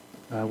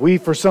We,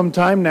 for some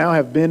time now,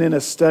 have been in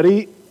a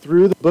study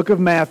through the book of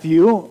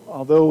Matthew,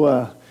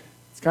 although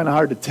it's kind of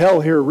hard to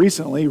tell here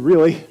recently,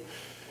 really,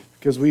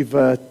 because we've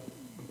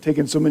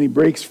taken so many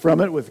breaks from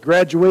it with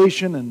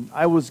graduation, and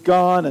I was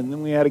gone, and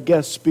then we had a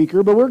guest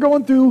speaker. But we're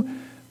going through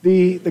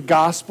the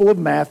Gospel of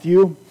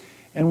Matthew,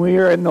 and we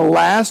are in the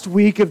last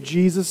week of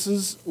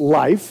Jesus'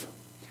 life,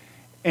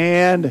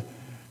 and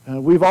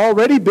we've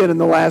already been in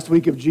the last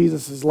week of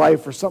Jesus'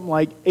 life for something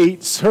like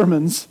 8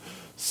 sermons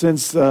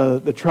since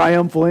the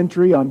triumphal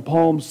entry on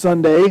Palm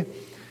Sunday.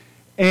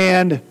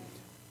 And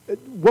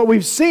what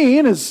we've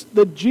seen is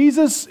that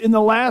Jesus, in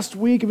the last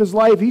week of his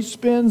life, he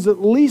spends at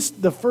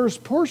least the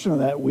first portion of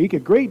that week, a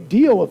great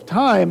deal of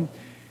time,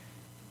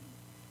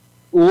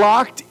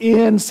 locked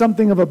in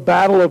something of a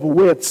battle of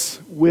wits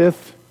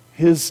with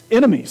his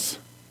enemies.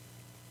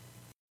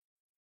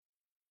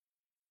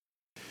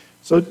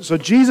 So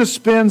Jesus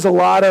spends a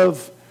lot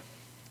of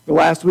the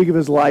last week of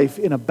his life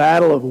in a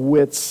battle of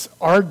wits,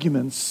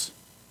 arguments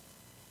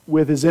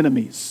with his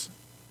enemies.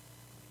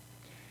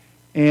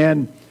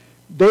 And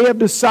they have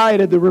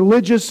decided, the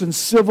religious and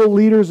civil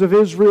leaders of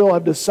Israel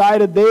have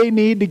decided they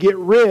need to get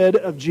rid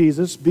of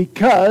Jesus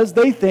because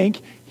they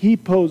think he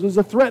poses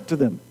a threat to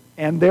them.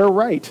 And they're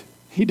right.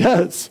 He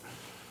does.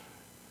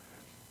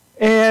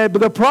 But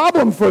the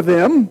problem for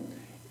them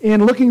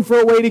in looking for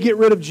a way to get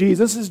rid of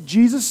Jesus is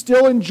Jesus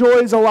still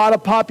enjoys a lot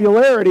of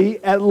popularity,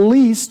 at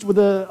least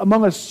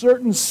among a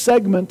certain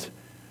segment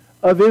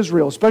of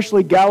Israel,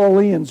 especially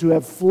Galileans who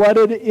have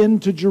flooded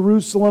into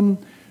Jerusalem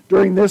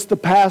during the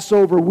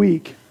Passover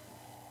week.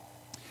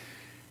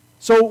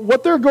 So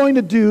what they're going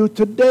to do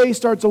today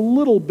starts a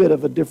little bit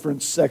of a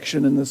different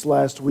section in this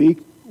last week.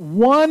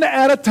 One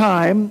at a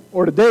time,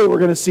 or today we're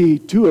going to see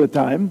 2 at a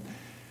time,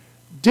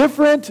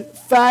 different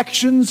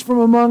factions from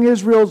among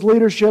Israel's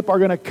leadership are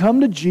going to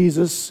come to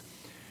Jesus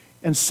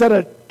and set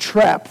a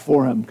trap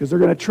for him, because they're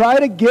going to try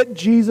to get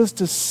Jesus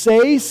to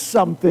say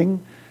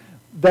something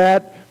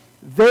that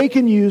they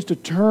can use to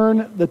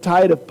turn the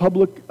tide of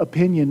public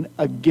opinion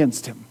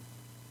against him.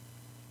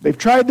 They've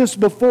tried this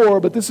before,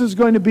 but this is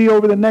going to be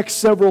over the next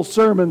several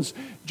sermons,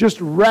 just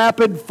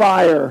rapid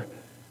fire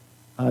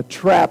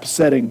trap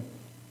setting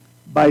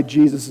by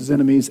Jesus'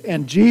 enemies.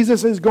 And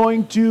Jesus is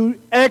going to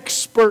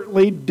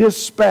expertly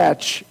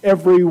dispatch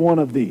every one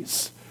of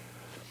these.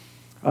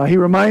 He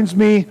reminds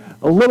me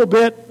a little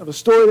bit of a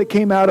story that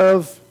came out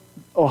of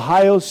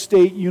Ohio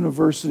State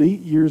University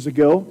years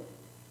ago.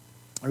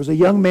 There was a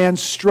young man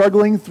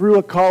struggling through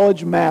a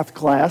college math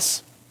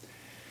class,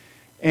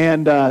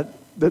 and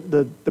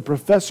the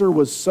professor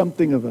was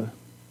something of a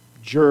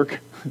jerk.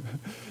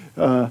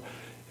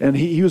 And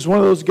he was one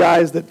of those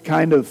guys that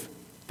kind of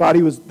thought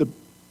he was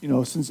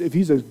since if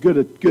he's a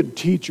good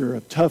teacher,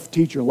 a tough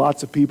teacher,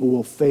 lots of people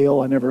will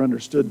fail. I never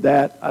understood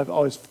that. I've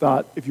always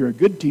thought if you're a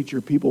good teacher,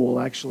 people will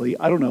actually,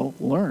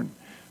 learn.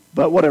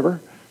 But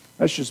whatever,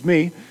 that's just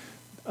me.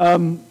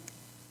 And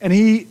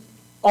he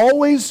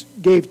always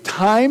gave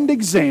timed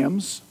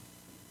exams,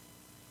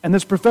 and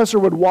this professor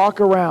would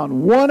walk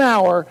around 1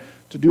 hour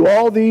to do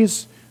all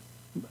these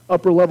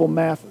upper-level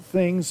math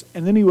things,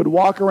 and then he would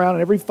walk around,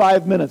 and every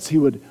 5 minutes he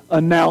would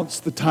announce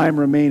the time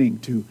remaining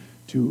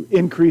to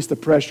increase the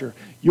pressure.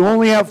 You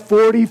only have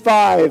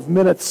 45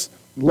 minutes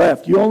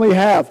left. You only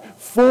have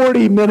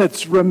 40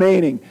 minutes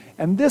remaining.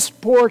 And this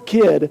poor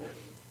kid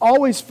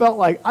always felt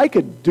like, I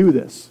could do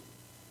this.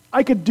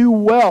 I could do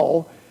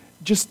well,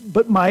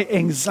 but my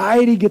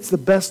anxiety gets the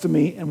best of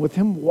me, and with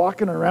him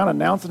walking around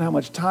announcing how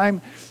much time,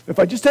 if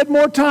I just had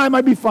more time,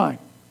 I'd be fine.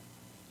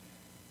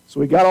 So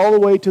he got all the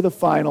way to the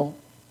final,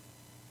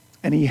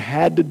 and he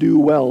had to do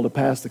well to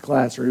pass the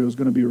class, or he was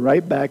going to be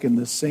right back in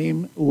the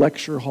same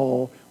lecture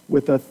hall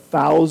with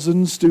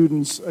 1,000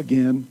 students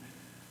again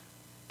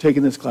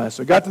taking this class.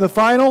 So he got to the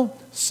final,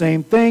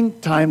 same thing,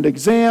 timed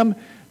exam,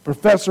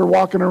 professor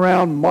walking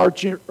around,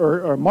 marching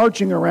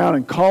around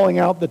and calling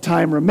out the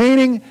time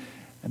remaining.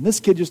 And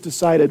this kid just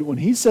decided, when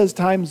he says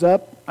time's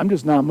up, I'm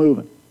just not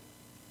moving.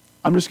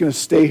 I'm just going to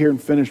stay here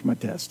and finish my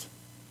test.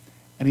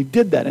 And he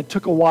did that. It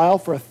took a while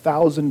for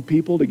 1,000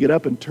 people to get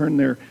up and turn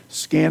their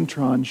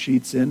Scantron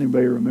sheets in.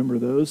 Anybody remember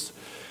those?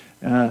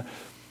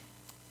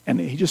 And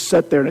he just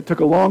sat there, and it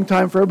took a long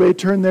time for everybody to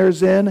turn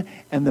theirs in,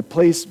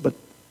 but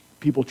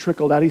people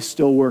trickled out. He's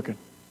still working.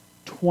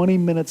 20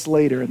 minutes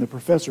later, and the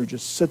professor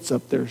just sits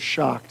up there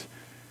shocked.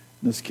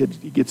 This kid,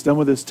 he gets done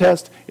with his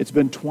test. It's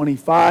been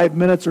 25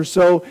 minutes or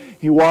so.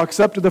 He walks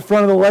up to the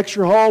front of the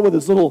lecture hall with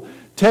his little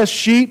test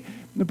sheet.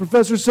 And the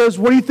professor says,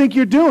 "What do you think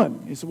you're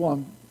doing?" He said, "Well,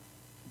 I'm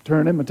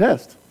turning in my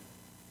test."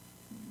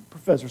 The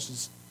professor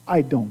says,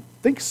 "I don't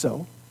think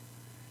so.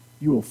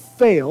 You will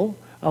fail.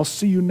 I'll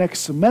see you next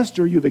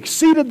semester. You've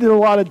exceeded the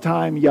allotted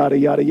time, yada,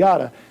 yada,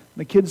 yada." And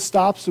the kid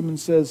stops him and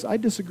says, "I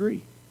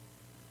disagree."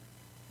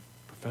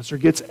 The professor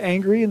gets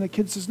angry, and the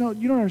kid says, "No,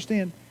 you don't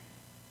understand.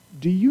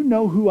 Do you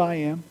know who I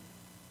am?"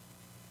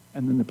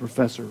 And then the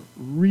professor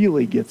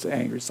really gets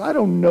angry. He says, "I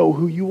don't know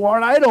who you are,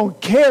 and I don't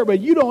care, but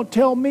you don't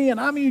tell me,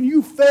 and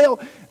you fail."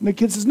 And the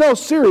kid says, "No,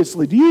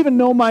 seriously, do you even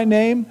know my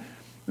name?"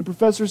 The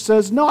professor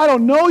says, no, I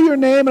don't know your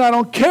name and I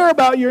don't care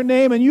about your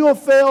name and you will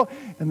fail.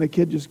 And the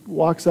kid just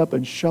walks up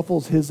and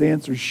shuffles his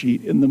answer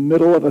sheet in the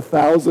middle of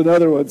 1,000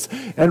 other ones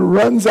and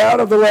runs out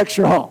of the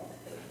lecture hall.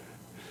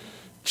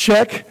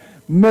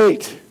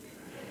 Checkmate.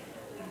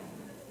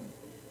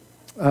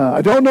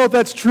 I don't know if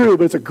that's true,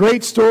 but it's a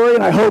great story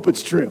and I hope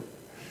it's true.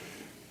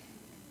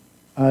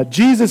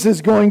 Jesus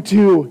is going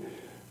to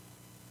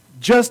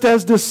just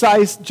as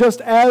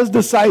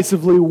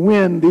decisively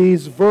win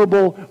these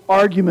verbal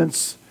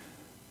arguments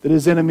that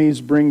his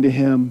enemies bring to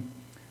him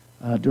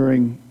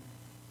during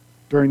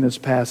this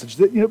passage.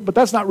 But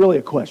that's not really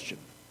a question.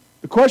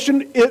 The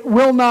question, it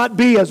will not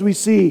be, as we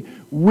see,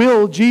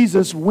 will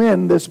Jesus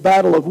win this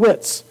battle of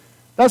wits?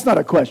 That's not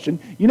a question.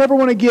 You never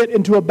want to get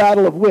into a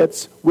battle of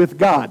wits with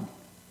God.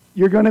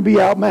 You're going to be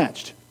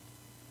outmatched.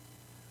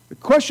 The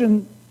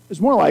question is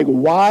more like,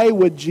 why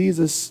would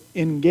Jesus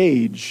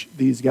engage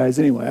these guys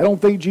anyway? I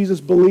don't think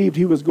Jesus believed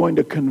he was going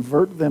to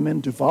convert them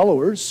into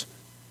followers.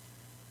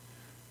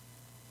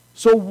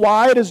 So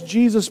why does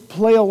Jesus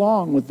play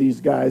along with these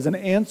guys and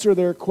answer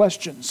their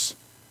questions?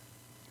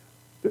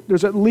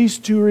 There's at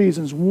least two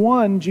reasons.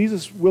 One,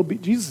 Jesus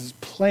is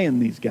playing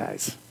these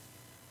guys.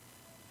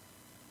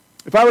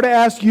 If I were to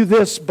ask you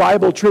this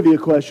Bible trivia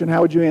question, how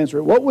would you answer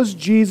it? What was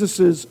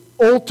Jesus'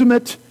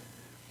 ultimate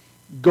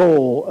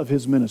goal of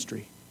his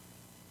ministry?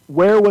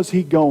 Where was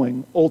he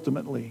going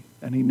ultimately?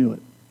 And he knew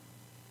it.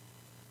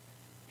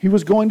 He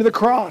was going to the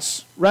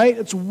cross, right?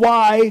 It's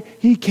why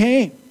he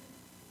came.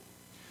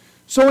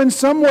 So in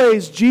some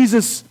ways,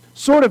 Jesus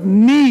sort of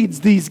needs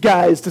these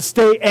guys to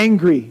stay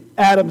angry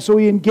at him. So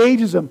he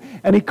engages them,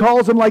 and he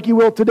calls them, like he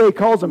will today, he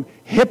calls them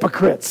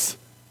hypocrites.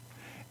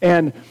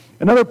 And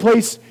another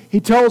place,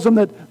 he tells them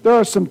that there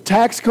are some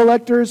tax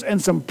collectors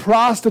and some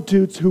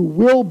prostitutes who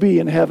will be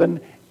in heaven,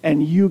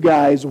 and you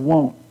guys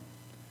won't.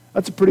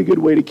 That's a pretty good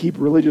way to keep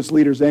religious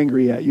leaders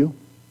angry at you.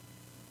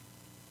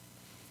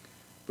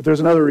 But there's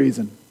another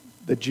reason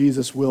that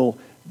Jesus will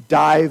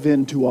dive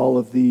into all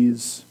of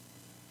these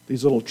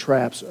little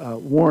traps.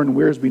 Warren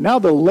Wiersbe, now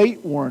the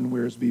late Warren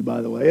Wiersbe,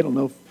 by the way. I don't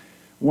know if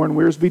Warren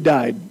Wiersbe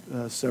died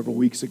several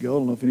weeks ago. I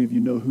don't know if any of you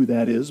know who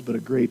that is, but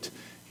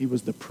he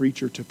was the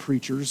preacher to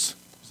preachers,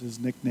 was his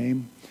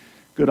nickname.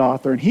 Good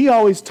author. And he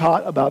always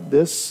taught about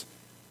this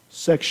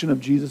section of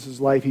Jesus'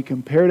 life. He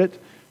compared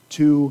it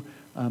to,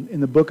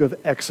 in the book of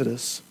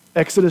Exodus.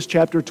 Exodus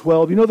chapter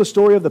 12. You know the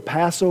story of the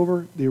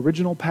Passover, the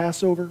original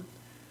Passover?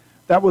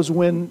 That was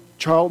when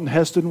Charlton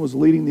Heston was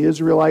leading the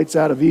Israelites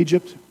out of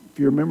Egypt, if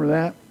you remember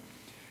that.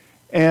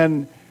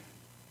 And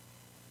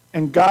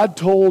God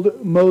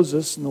told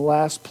Moses in the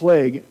last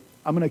plague,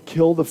 I'm going to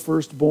kill the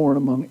firstborn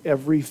among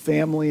every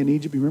family in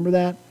Egypt. You remember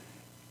that?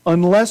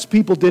 Unless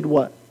people did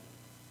what?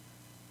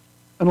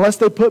 Unless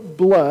they put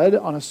blood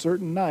on a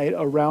certain night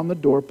around the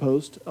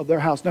doorpost of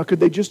their house. Now, could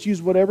they just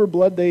use whatever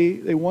blood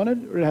they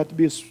wanted? Or did it have to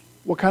be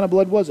what kind of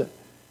blood was it?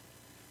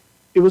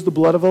 It was the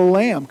blood of a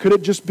lamb. Could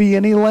it just be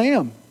any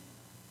lamb?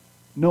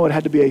 No, it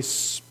had to be a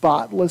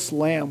spotless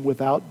lamb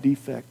without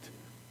defect.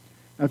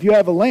 Now, if you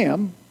have a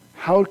lamb,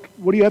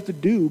 what do you have to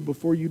do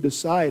before you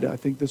decide, I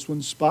think this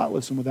one's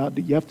spotless and without,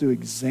 you have to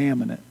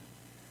examine it.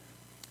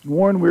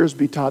 Warren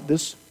Wiersbe taught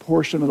this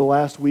portion of the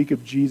last week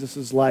of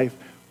Jesus' life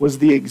was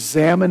the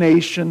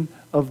examination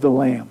of the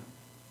lamb,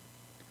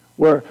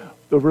 where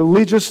the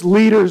religious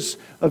leaders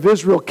of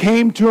Israel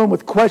came to him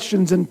with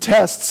questions and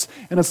tests,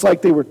 and it's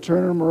like they were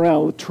turning him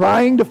around,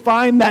 trying to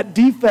find that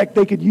defect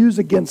they could use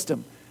against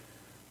him.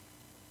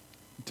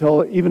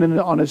 Until even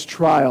on his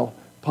trial,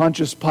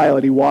 Pontius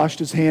Pilate, he washed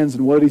his hands,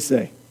 and what did he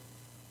say?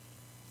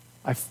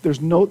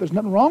 There's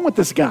nothing wrong with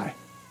this guy.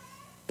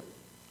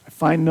 I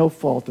find no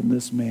fault in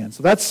this man.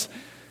 So that's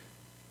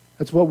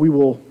what we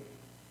will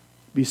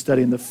be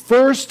studying. The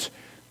first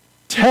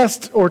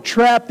test or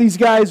trap these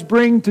guys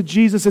bring to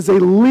Jesus is a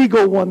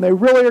legal one. They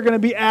really are going to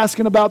be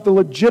asking about the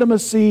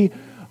legitimacy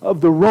of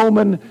the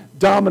Roman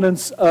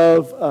dominance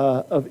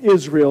of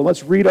Israel.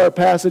 Let's read our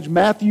passage,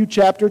 Matthew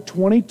chapter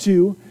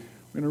 22.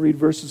 We're going to read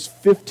verses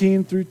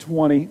 15 through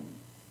 20.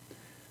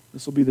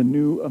 This will be the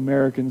New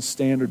American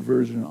Standard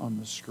Version on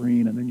the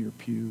screen and then your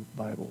pew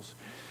Bibles.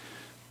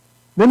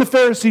 Then the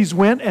Pharisees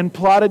went and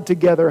plotted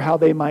together how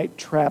they might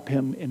trap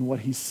him in what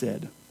he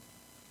said.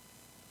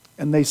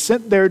 And they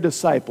sent their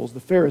disciples,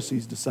 the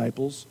Pharisees'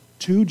 disciples,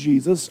 to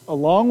Jesus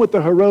along with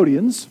the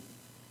Herodians,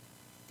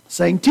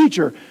 saying,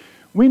 Teacher,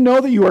 we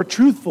know that you are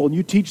truthful and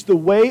you teach the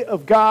way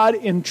of God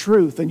in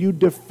truth and you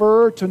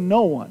defer to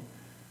no one,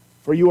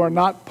 for you are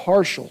not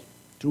partial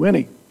to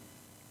any.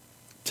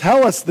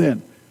 Tell us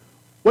then,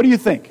 what do you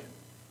think?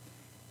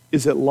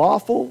 Is it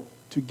lawful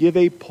to give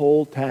a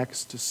poll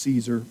tax to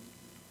Caesar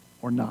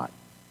or not?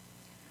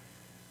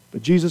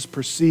 But Jesus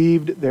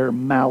perceived their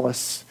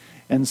malice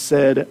and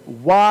said,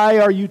 Why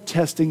are you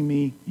testing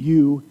me,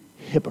 you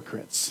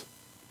hypocrites?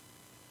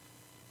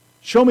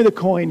 Show me the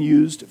coin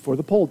used for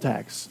the poll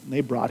tax. And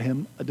they brought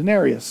him a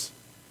denarius.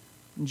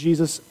 And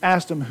Jesus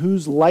asked him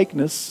whose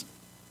likeness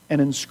and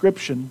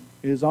inscription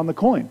is on the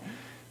coin. And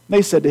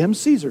they said to him,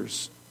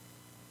 Caesar's.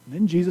 And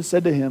then Jesus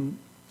said to him,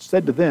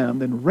 said to them,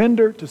 then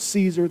render to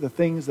Caesar the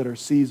things that are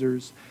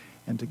Caesar's,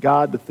 and to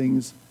God the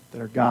things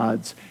that are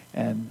God's.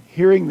 And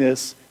hearing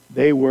this,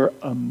 they were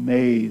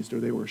amazed, or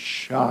they were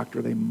shocked,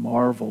 or they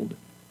marveled.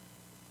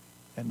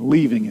 And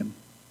leaving him,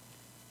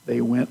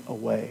 they went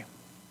away.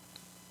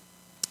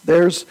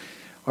 There's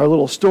our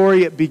little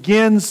story. It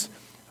begins,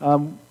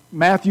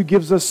 Matthew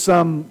gives us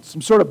some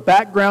sort of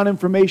background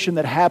information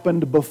that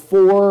happened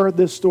before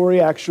this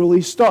story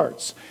actually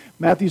starts.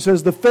 Matthew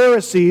says the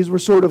Pharisees were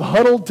sort of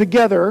huddled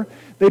together.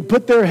 They'd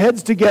put their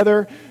heads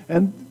together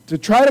and to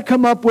try to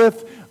come up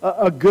with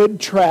a good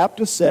trap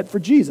to set for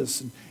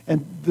Jesus.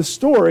 And the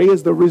story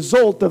is the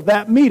result of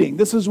that meeting.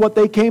 This is what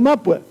they came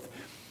up with.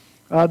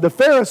 The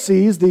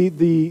Pharisees,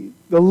 the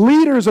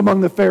leaders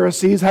among the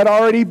Pharisees had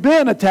already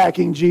been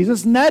attacking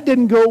Jesus, and that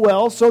didn't go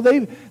well, so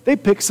they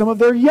picked some of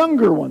their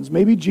younger ones.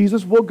 Maybe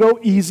Jesus will go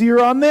easier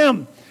on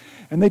them.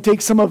 And they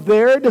take some of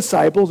their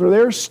disciples or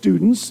their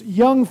students,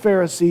 young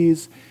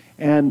Pharisees,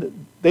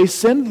 and they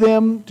send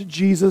them to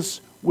Jesus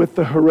with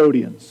the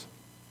Herodians.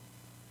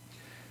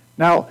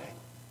 Now,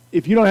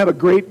 if you don't have a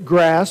great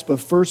grasp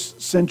of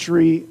first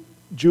century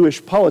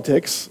Jewish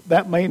politics,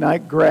 that may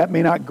not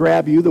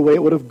grab you the way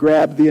it would have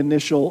grabbed the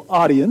initial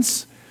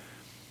audience.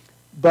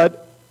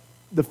 But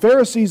the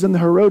Pharisees and the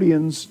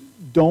Herodians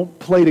don't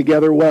play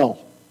together well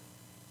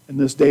in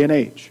this day and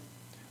age.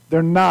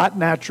 They're not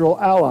natural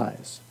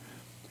allies.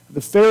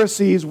 The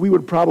Pharisees we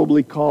would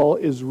probably call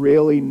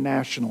Israeli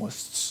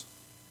nationalists.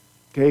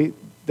 Okay?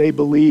 They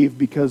believe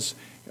because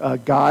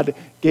God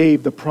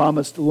gave the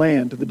promised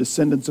land to the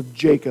descendants of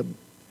Jacob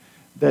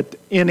that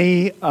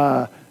any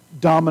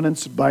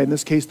dominance by, in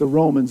this case, the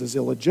Romans is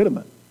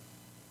illegitimate.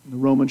 And the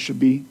Romans should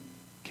be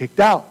kicked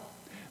out.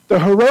 The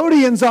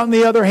Herodians, on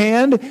the other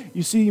hand,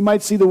 you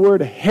might see the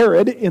word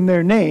Herod in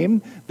their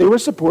name. They were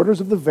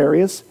supporters of the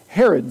various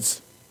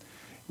Herods,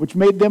 which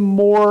made them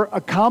more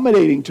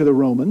accommodating to the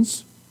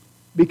Romans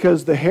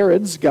because the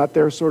Herods got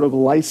their sort of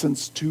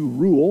license to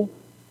rule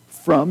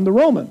from the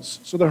Romans.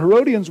 So the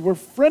Herodians were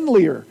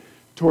friendlier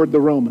toward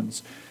the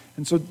Romans.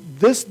 And so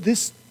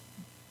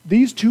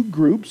these two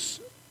groups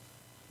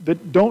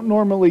that don't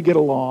normally get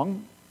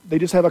along, they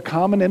just have a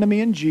common enemy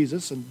in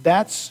Jesus, and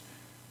that's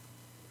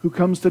who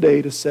comes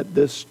today to set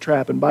this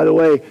trap. And by the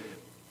way,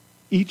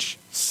 each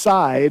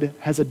side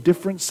has a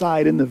different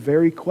side in the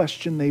very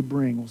question they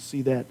bring. We'll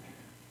see that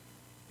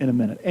in a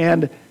minute.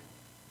 And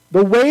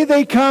the way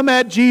they come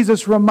at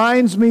Jesus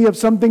reminds me of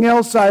something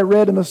else I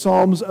read in the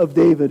Psalms of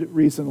David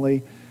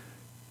recently.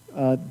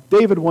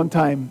 David one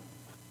time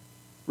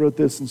wrote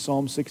this in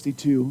Psalm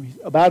 62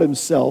 about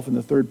himself in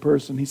the third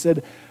person. He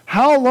said,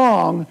 "How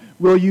long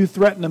will you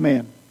threaten a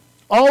man?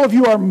 All of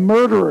you are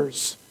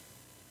murderers.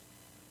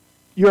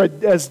 You're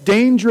as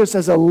dangerous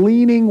as a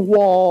leaning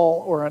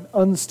wall or an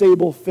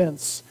unstable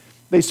fence."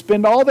 They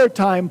spend all their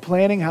time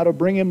planning how to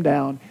bring him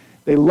down.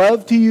 They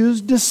love to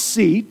use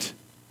deceit.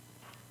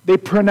 They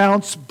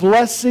pronounce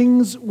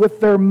blessings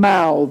with their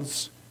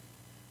mouths,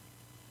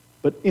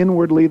 but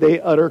inwardly they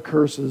utter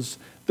curses.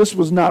 This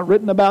was not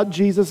written about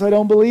Jesus, I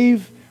don't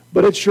believe,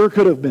 but it sure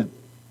could have been.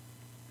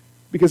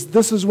 Because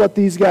this is what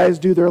these guys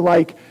do. They're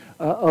like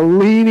a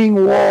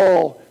leaning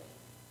wall.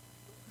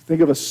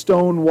 Think of a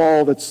stone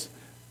wall that's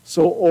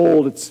so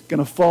old it's going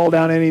to fall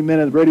down any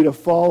minute, ready to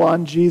fall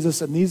on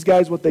Jesus. And these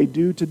guys, what they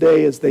do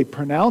today is they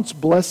pronounce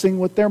blessing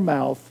with their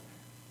mouth.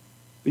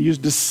 They use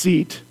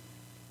deceit.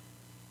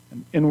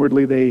 And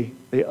inwardly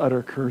they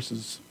utter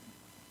curses.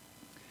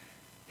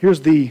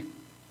 Here's the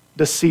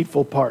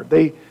deceitful part.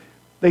 They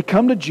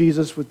come to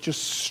Jesus with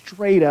just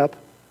straight up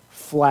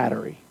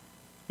flattery.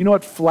 You know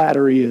what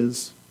flattery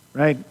is,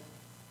 right?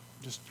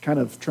 Just kind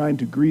of trying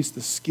to grease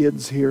the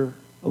skids here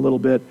a little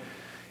bit.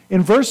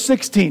 In verse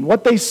 16,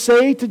 what they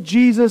say to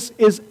Jesus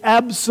is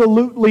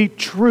absolutely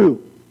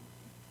true.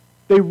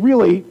 They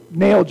really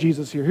nail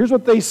Jesus here. Here's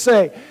what they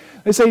say.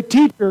 They say,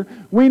 "Teacher,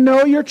 we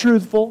know you're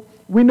truthful.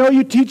 We know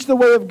you teach the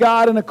way of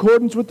God in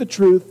accordance with the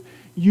truth.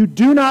 You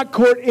do not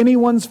court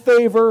anyone's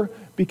favor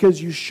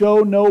because you show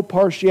no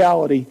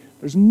partiality."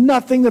 There's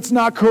nothing that's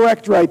not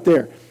correct right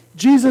there.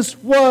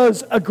 Jesus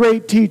was a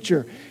great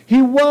teacher.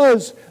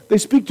 They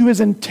speak to his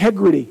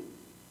integrity.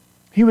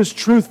 He was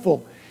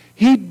truthful.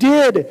 He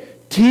did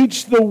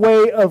teach the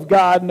way of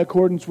God in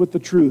accordance with the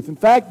truth. In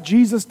fact,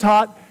 Jesus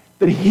taught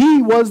that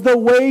he was the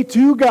way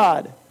to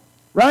God,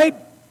 right?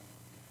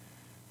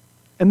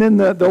 And then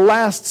the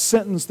last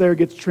sentence there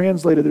gets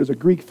translated. There's a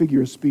Greek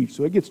figure of speech,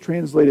 so it gets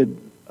translated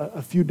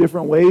a few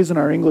different ways in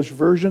our English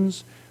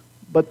versions,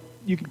 but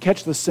you can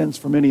catch the sense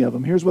from any of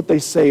them. Here's what they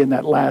say in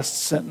that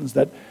last sentence,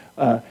 that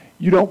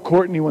you don't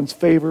court anyone's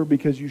favor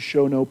because you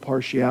show no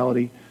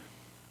partiality.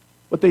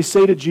 What they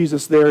say to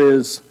Jesus there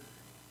is,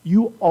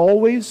 you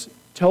always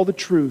tell the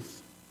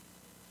truth,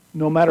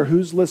 no matter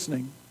who's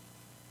listening,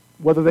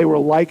 whether they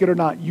will like it or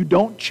not. You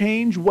don't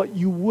change what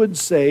you would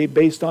say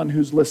based on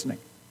who's listening.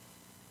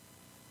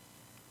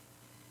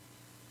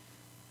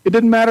 It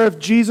didn't matter if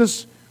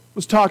Jesus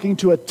was talking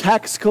to a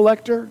tax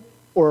collector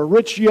or a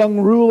rich young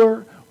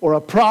ruler or a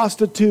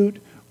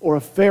prostitute or a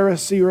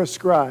Pharisee or a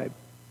scribe.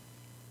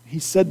 He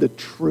said the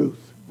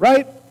truth,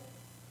 right?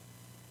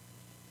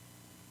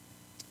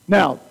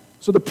 Now,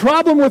 so the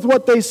problem with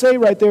what they say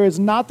right there is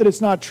not that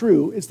it's not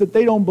true, it's that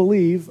they don't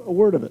believe a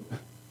word of it.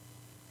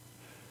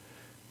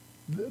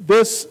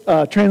 This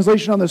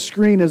translation on the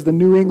screen is the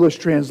New English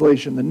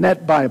Translation, the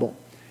Net Bible.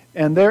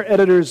 And their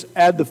editors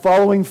add the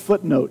following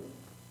footnote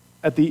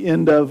at the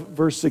end of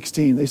verse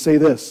 16. They say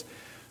this: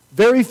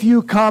 very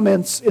few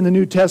comments in the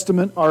New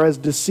Testament are as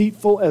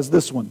deceitful as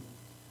this one.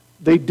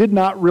 They did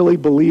not really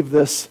believe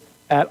this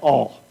at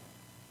all.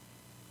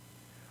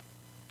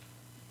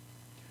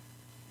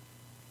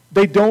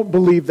 They don't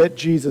believe that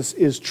Jesus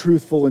is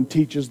truthful and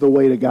teaches the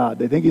way to God.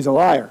 They think he's a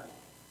liar.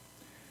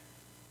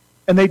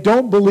 And they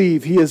don't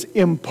believe he is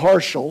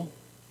impartial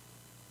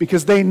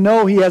because they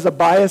know he has a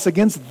bias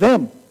against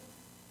them.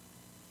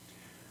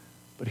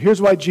 But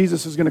here's why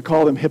Jesus is going to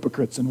call them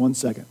hypocrites in 1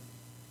 second.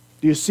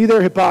 Do you see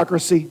their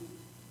hypocrisy?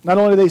 Not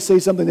only do they say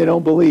something they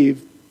don't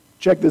believe,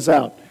 check this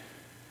out.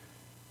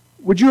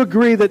 Would you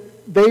agree that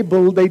they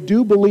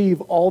do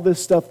believe all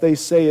this stuff they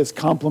say is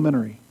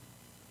complimentary?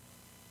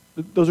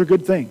 Those are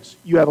good things.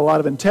 You have a lot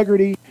of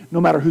integrity. No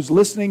matter who's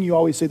listening, you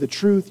always say the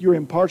truth. You're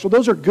impartial.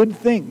 Those are good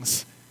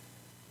things.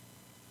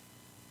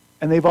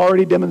 And they've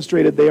already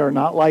demonstrated they are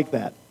not like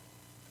that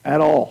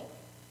at all.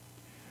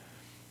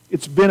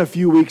 It's been a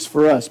few weeks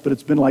for us, but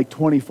it's been like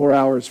 24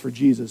 hours for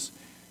Jesus.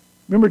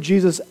 Remember,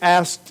 Jesus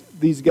asked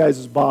these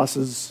guys'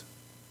 bosses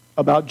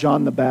about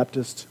John the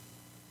Baptist.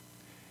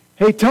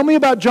 Hey, tell me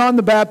about John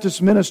the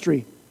Baptist's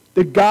ministry.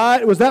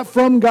 Was that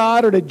from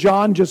God, or did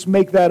John just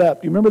make that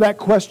up? Do you remember that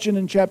question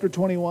in chapter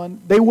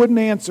 21? They wouldn't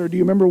answer. Do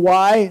you remember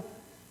why?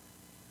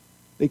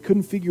 They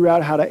couldn't figure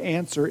out how to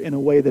answer in a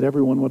way that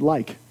everyone would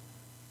like.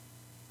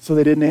 So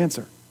they didn't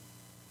answer.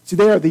 See,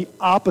 they are the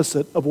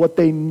opposite of what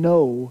they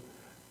know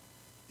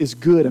is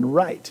good and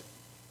right.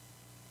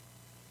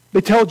 They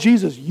tell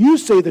Jesus, you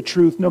say the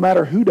truth no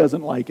matter who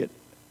doesn't like it.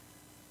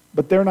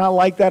 But they're not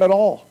like that at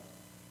all.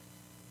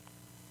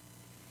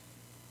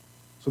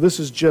 So this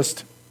is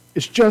just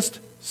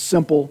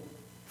simple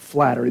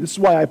flattery. This is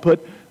why I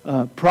put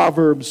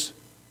Proverbs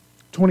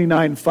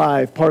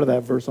 29:5, part of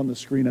that verse on the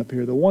screen up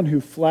here. The one who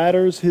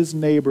flatters his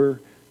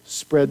neighbor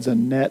spreads a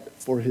net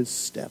for his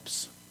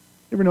steps.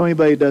 You ever know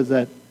anybody who does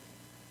that?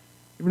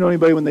 You ever know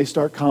anybody when they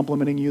start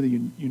complimenting you that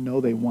you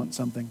know they want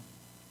something?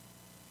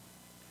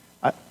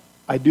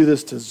 I do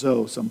this to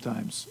Zoe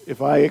sometimes.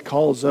 If I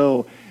call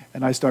Zoe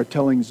and I start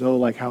telling Zoe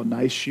like how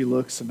nice she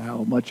looks and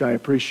how much I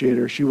appreciate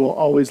her, she will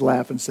always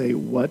laugh and say,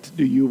 "What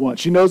do you want?"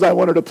 She knows I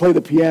want her to play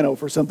the piano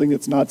for something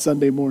that's not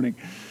Sunday morning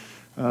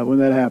when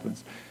that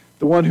happens.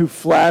 The one who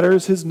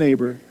flatters his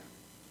neighbor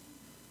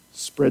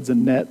spreads a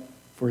net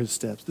for his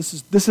steps.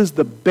 This is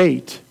the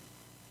bait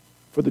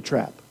for the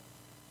trap.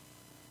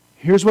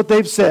 Here's what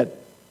they've said.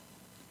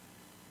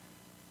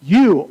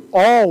 You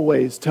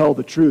always tell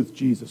the truth,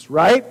 Jesus,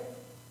 right?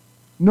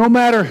 No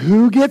matter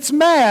who gets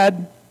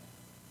mad,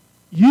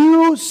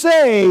 you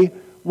say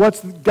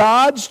what's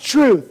God's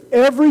truth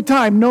every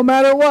time, no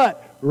matter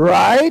what,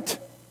 right?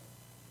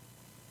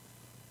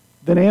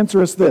 Then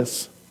answer us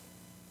this.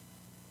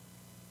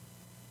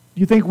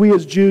 Do you think we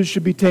as Jews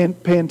should be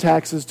paying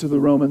taxes to the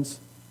Romans?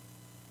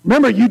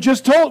 Remember,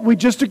 we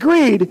just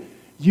agreed,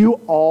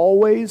 you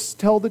always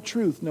tell the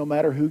truth no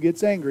matter who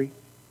gets angry.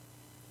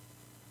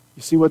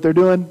 You see what they're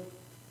doing?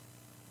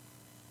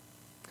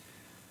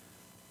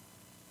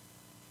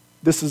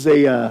 This is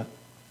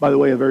by the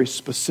way, a very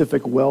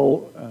specific,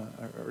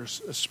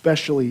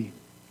 specifically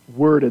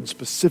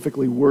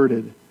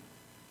worded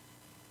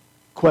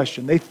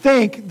question. They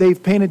think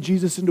they've painted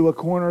Jesus into a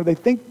corner. They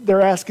think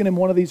they're asking him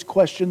one of these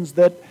questions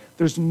that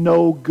there's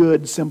no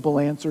good, simple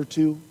answer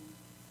to. You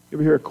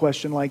ever hear a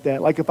question like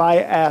that? Like if I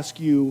ask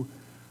you,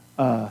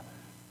 have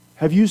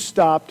you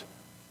stopped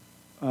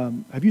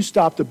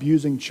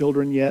abusing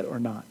children yet or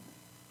not?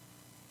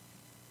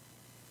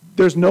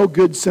 There's no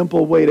good,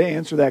 simple way to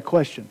answer that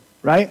question,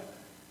 right?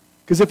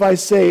 Because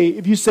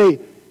if you say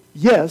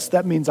yes,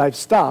 that means I've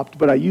stopped,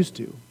 but I used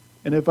to.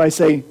 And if I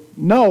say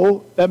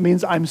no, that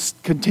means I'm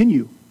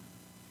continue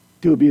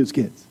to abuse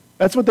kids.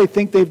 That's what they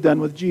think they've done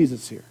with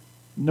Jesus here.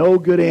 No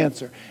good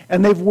answer.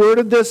 And they've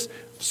worded this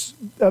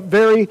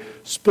very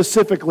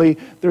specifically.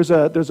 There's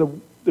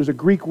a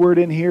Greek word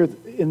in here.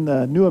 In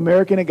the New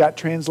American, it got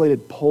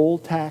translated poll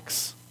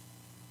tax.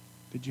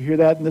 Did you hear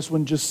that? And this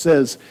one just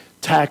says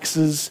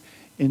taxes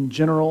in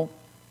general.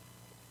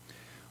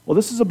 Well,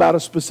 this is about a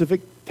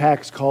specific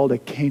tax called a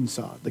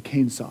kainos, the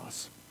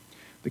kainos.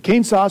 The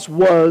kainos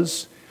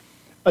was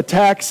a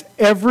tax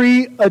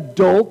every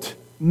adult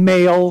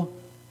male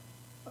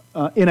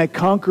in a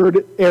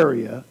conquered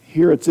area,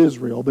 here it's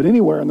Israel, but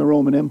anywhere in the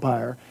Roman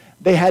Empire,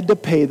 they had to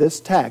pay this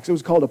tax. It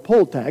was called a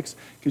poll tax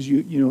because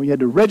you had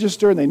to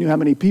register and they knew how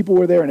many people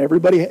were there, and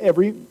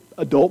every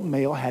adult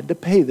male had to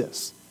pay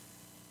this.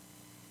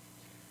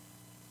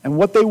 And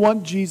what they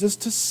want Jesus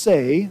to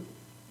say,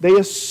 they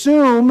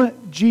assume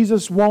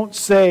Jesus won't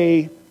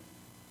say,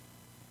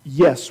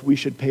 yes, we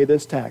should pay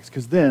this tax,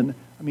 because then,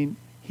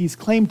 he's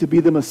claimed to be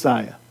the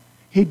Messiah.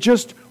 He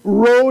just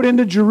rode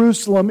into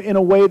Jerusalem in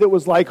a way that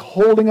was like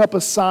holding up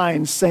a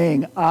sign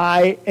saying,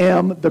 I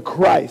am the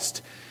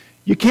Christ.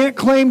 You can't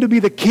claim to be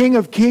the King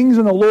of Kings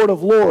and the Lord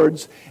of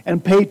Lords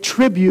and pay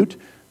tribute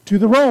to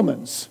the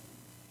Romans.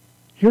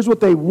 Here's what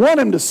they want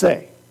him to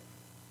say.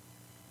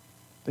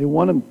 They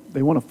want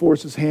to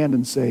force his hand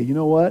and say, you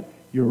know what?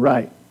 You're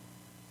right.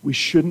 We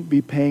shouldn't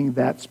be paying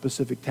that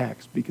specific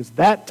tax, because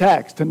that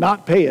tax, to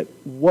not pay it,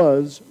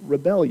 was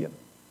rebellion.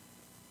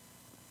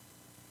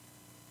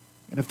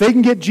 And if they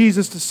can get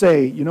Jesus to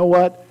say, you know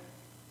what?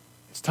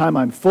 It's time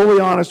I'm fully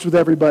honest with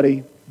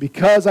everybody.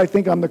 Because I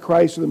think I'm the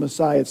Christ or the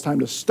Messiah, it's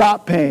time to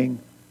stop paying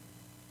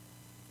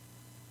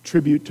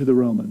tribute to the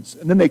Romans.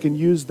 And then they can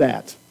use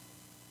that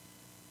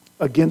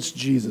against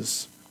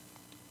Jesus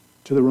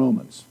to the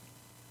Romans.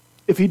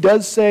 If he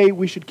does say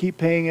we should keep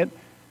paying it,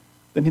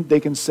 then they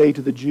can say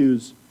to the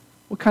Jews,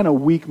 what kind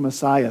of weak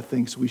Messiah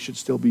thinks we should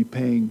still be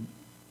paying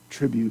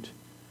tribute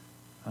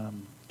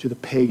to the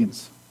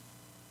pagans,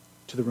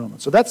 to the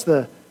Romans? So that's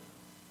the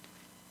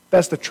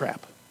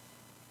trap.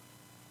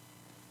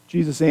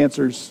 Jesus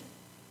answers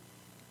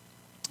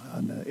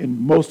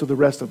in most of the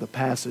rest of the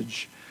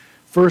passage.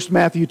 First,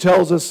 Matthew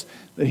tells us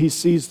that he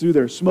sees through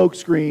their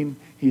smokescreen.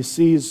 He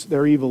sees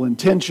their evil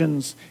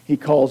intentions. He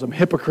calls them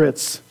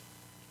hypocrites.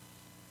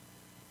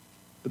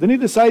 But then he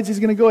decides he's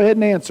going to go ahead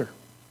and answer.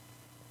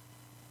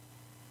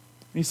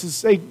 And he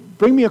says, hey,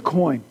 bring me a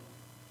coin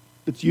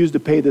that's used to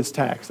pay this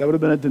tax. That would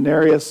have been a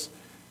denarius.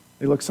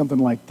 They look something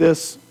like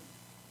this.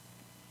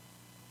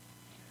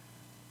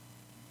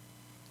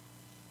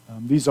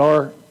 These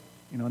are,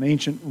 an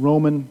ancient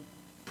Roman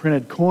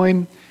printed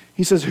coin.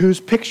 He says, whose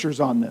picture's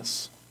on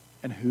this?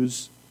 And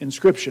whose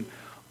inscription?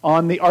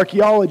 On the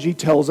archaeology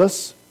tells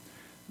us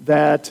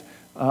that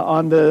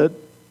on the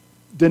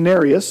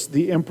denarius,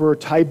 the Emperor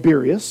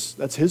Tiberius,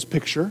 that's his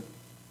picture.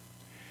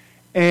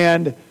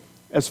 And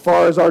as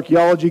far as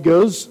archaeology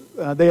goes,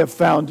 they have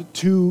found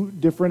two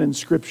different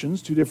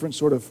inscriptions, two different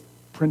sort of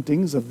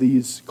printings of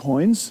these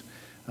coins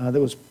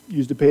that was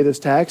used to pay this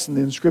tax. And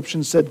the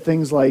inscription said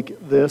things like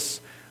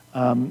this.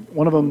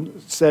 One of them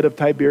said of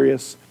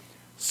Tiberius,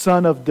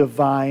 son of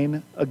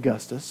divine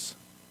Augustus,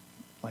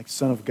 like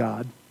son of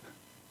God.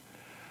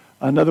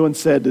 Another one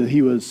said that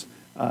he was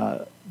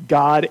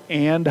God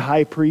and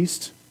high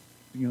priest.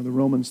 The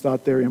Romans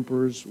thought their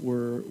emperors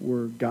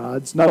were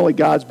gods. Not only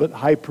gods, but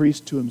high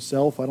priest to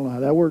himself. I don't know how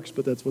that works,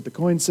 but that's what the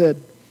coin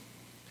said.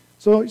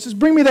 So he says,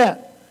 bring me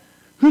that.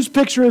 Whose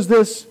picture is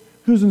this?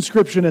 Whose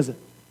inscription is it?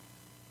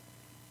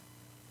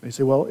 They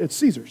say, well, it's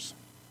Caesar's.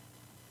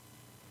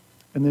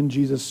 And then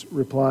Jesus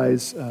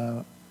replies,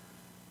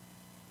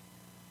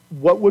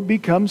 what would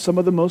become some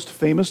of the most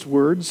famous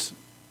words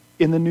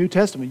in the New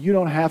Testament? You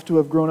don't have to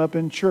have grown up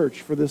in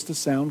church for this to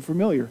sound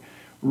familiar.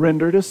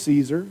 Render to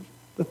Caesar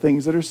the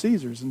things that are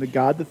Caesar's, and to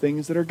God the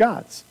things that are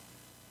God's.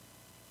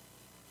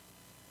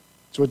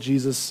 That's what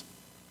Jesus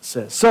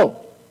says.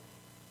 So,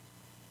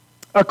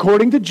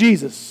 according to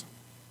Jesus,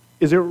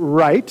 is it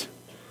right?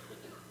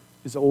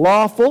 Is it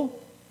lawful?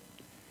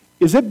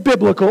 Is it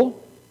biblical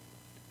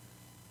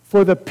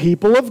for the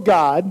people of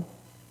God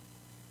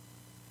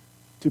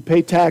to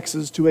pay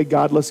taxes to a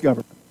godless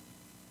government?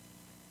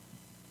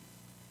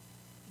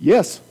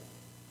 Yes.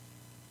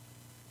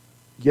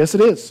 Yes,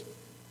 it is.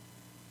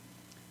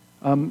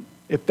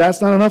 If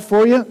that's not enough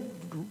for you,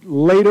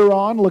 later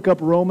on, look up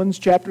Romans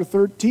chapter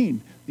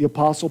 13. The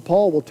Apostle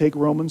Paul will take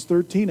Romans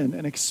 13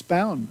 and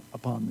expound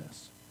upon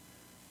this.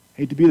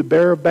 Hate to be the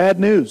bearer of bad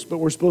news, but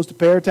we're supposed to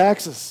pay our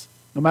taxes,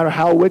 no matter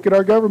how wicked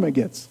our government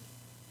gets.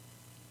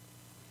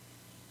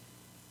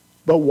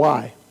 But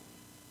why?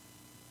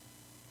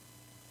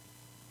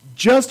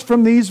 Just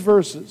from these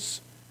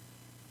verses,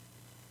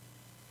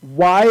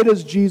 why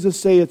does Jesus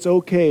say it's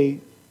okay,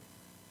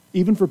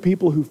 even for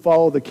people who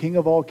follow the King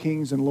of all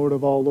kings and Lord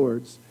of all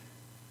lords,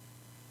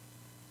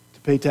 to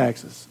pay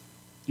taxes?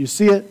 You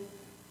see it?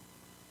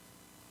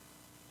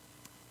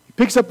 He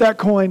picks up that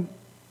coin,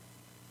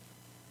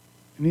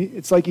 and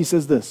it's like he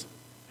says this.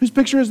 Whose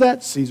picture is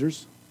that?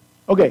 Caesar's.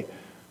 Okay,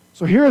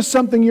 so here is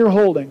something you're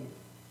holding.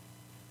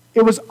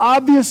 It was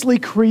obviously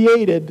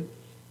created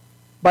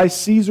by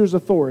Caesar's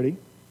authority,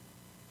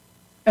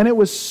 and it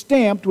was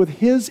stamped with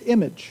his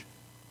image.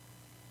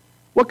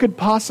 What could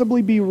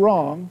possibly be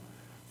wrong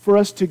for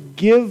us to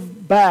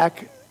give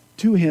back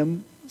to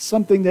him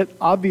something that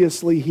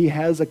obviously he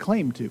has a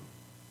claim to?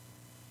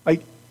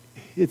 Like,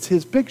 it's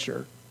his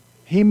picture.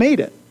 He made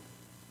it.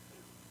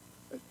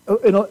 A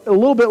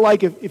little bit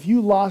like if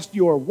you lost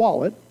your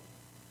wallet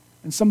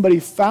and somebody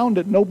found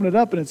it and opened it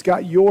up and it's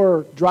got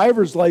your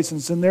driver's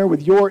license in there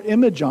with your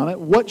image on it,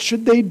 what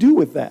should they do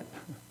with that?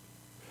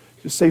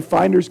 Just say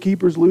finders,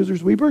 keepers,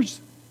 losers,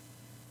 weepers?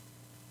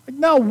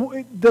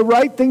 No, the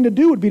right thing to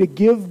do would be to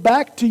give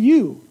back to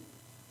you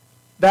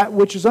that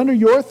which is under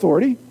your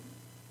authority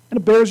and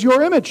it bears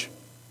your image.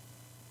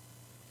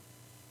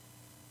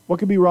 What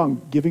could be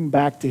wrong giving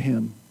back to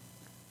him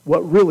what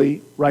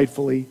really,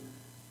 rightfully,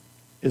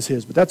 is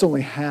his? But that's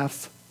only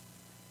half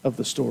of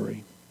the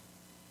story,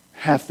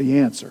 half the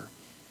answer.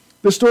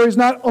 The story is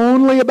not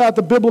only about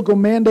the biblical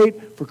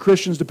mandate for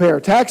Christians to pay our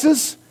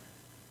taxes.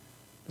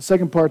 The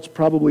second part's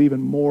probably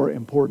even more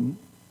important.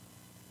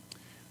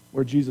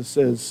 where Jesus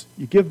says,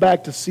 you give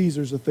back to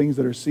Caesar's the things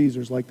that are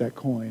Caesar's, like that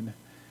coin.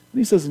 And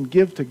he says, and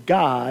give to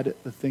God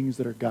the things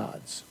that are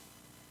God's.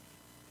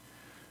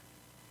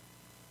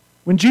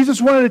 When Jesus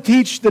wanted to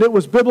teach that it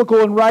was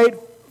biblical and right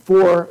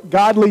for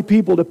godly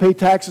people to pay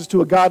taxes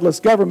to a godless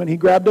government, he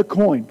grabbed a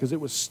coin because it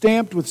was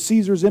stamped with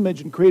Caesar's image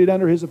and created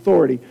under his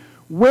authority.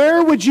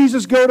 Where would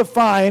Jesus go to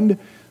find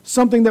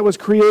something that was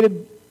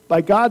created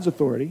by God's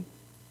authority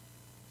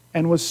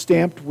and was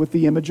stamped with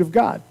the image of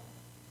God?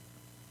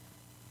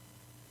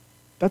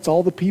 That's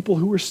all the people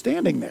who were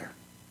standing there.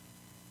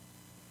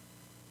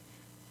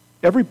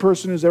 Every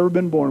person who's ever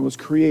been born was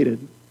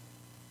created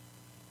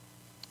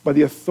by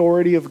the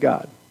authority of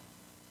God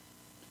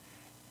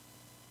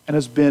and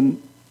has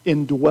been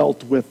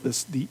indwelt with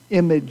the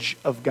image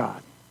of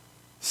God,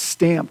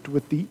 stamped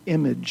with the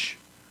image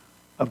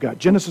of God.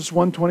 Genesis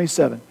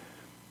 1:27.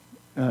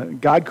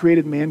 God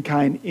created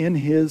mankind in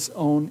his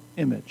own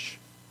image,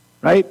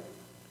 right?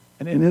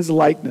 And in his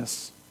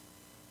likeness.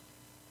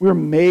 We're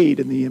made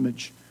in the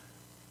image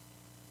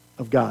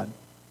of God.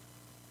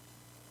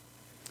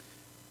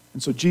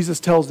 And so Jesus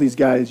tells these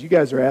guys, you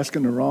guys are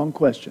asking the wrong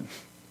question.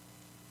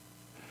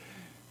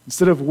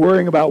 Instead of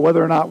worrying about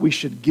whether or not we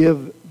should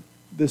give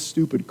this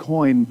stupid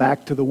coin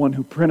back to the one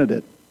who printed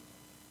it,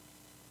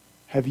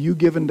 have you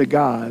given to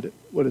God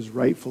what is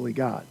rightfully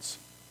God's?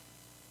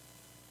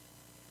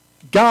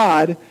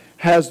 God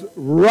has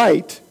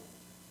right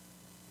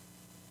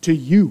to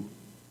you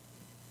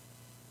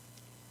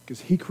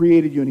because he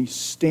created you and he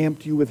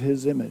stamped you with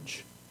his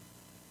image.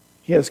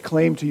 He has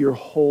claim to your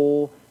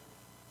whole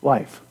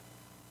life.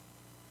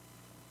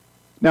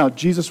 Now,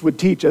 Jesus would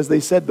teach, as they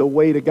said, the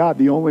way to God.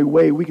 The only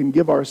way we can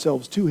give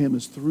ourselves to him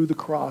is through the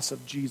cross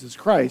of Jesus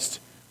Christ.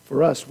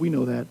 For us, we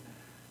know that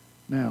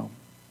now.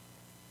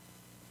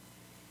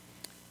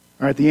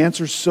 All right, the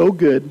answer's so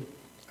good.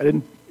 I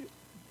didn't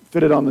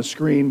fit it on the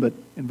screen, but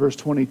in verse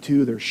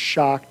 22, they're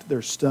shocked,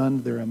 they're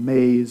stunned, they're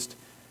amazed.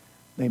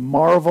 They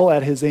marvel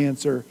at his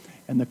answer,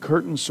 and the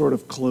curtain sort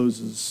of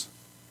closes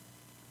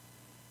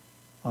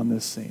on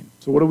this scene.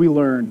 So what do we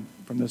learn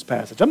from this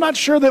passage? I'm not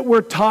sure that we're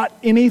taught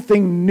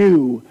anything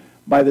new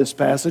by this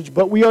passage,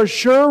 but we are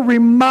sure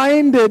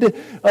reminded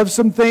of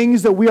some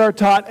things that we are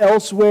taught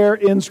elsewhere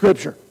in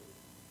Scripture.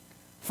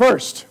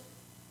 First,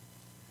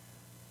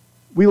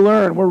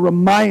 we're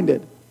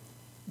reminded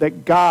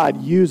that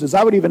God uses,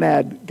 I would even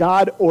add,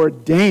 God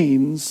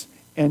ordains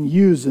and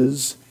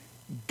uses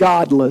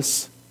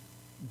godless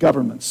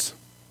governments.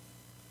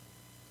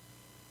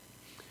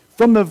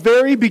 From the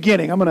very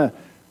beginning, I'm going to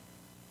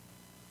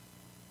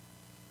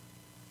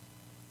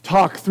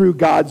talk through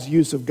God's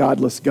use of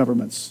godless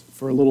governments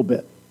for a little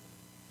bit.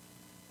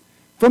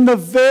 From the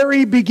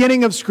very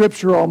beginning of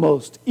Scripture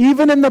almost,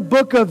 even in the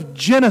book of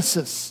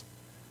Genesis,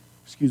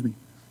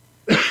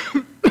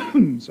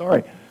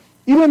 sorry,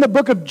 even in the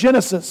book of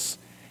Genesis,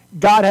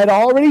 God had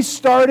already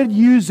started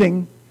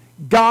using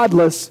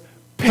godless,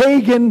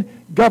 pagan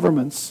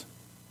governments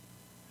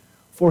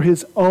for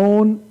his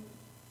own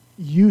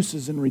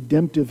uses in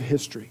redemptive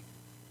history.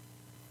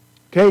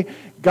 Okay?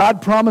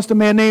 God promised a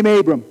man named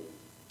Abram,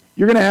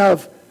 you're going to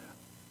have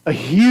a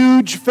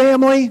huge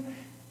family,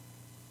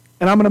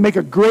 and I'm going to make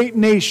a great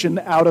nation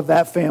out of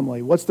that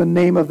family. What's the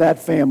name of that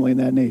family and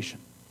that nation?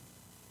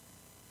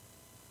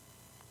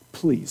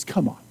 Please,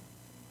 come on.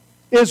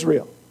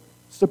 Israel.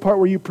 It's the part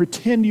where you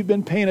pretend you've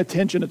been paying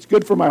attention. It's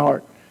good for my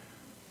heart.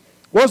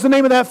 What's the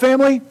name of that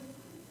family?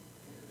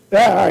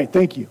 Yeah, all right,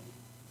 thank you.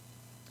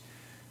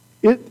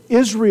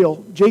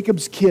 Israel,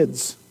 Jacob's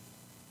kids,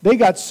 they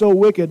got so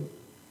wicked,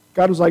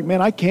 God was like,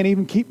 man, I can't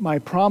even keep my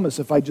promise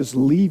if I just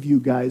leave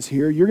you guys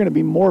here. You're going to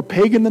be more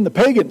pagan than the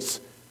pagans.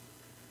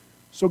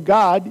 So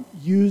God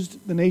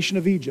used the nation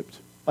of Egypt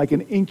like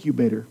an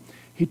incubator.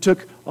 He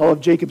took all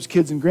of Jacob's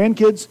kids and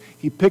grandkids,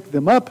 he picked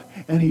them up,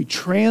 and he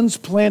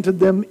transplanted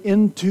them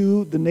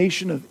into the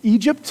nation of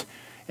Egypt.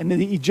 And then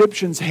the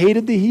Egyptians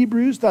hated the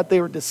Hebrews, thought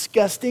they were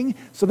disgusting,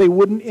 so they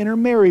wouldn't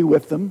intermarry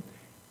with them.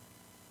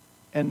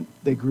 And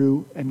they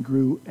grew and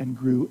grew and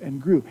grew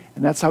and grew.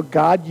 And that's how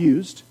God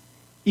used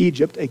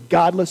Egypt, a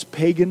godless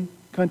pagan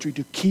country,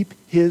 to keep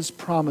his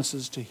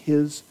promises to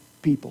his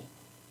people.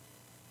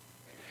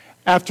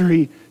 After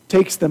he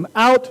takes them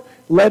out,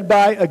 led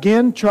by,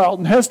 again,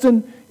 Charlton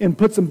Heston, and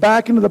puts them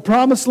back into the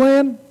promised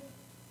land,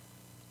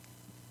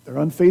 they're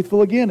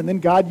unfaithful again. And then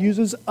God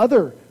uses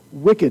other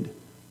wicked,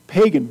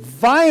 pagan,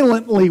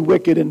 violently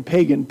wicked and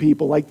pagan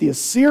people like the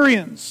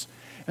Assyrians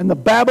and the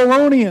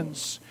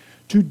Babylonians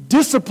to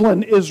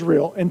discipline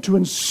Israel and to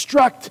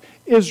instruct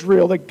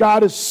Israel that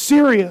God is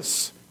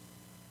serious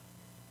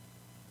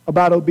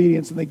about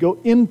obedience. And they go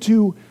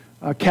into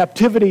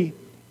captivity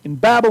in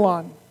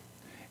Babylon.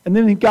 And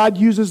then God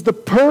uses the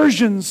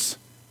Persians.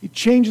 He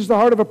changes the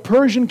heart of a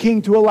Persian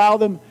king to allow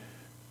them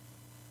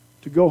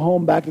to go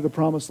home back to the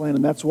promised land.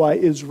 And that's why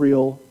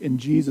Israel in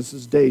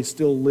Jesus' day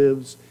still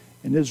lives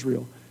in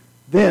Israel.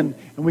 Then,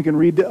 and we can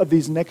read of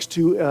these next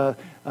two,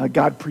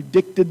 God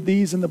predicted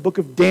these in the book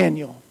of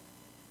Daniel.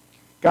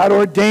 God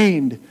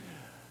ordained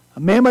a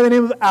man by the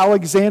name of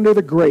Alexander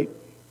the Great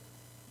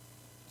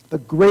the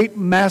great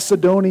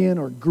Macedonian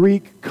or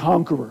Greek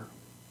conqueror.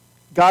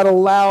 God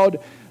allowed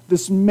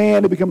this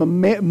man to become a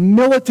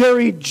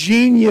military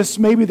genius,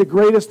 maybe the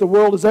greatest the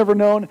world has ever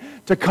known,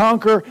 to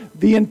conquer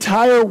the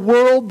entire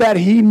world that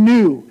he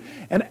knew.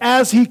 And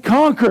as he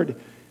conquered,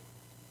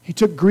 he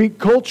took Greek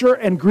culture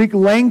and Greek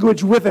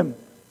language with him,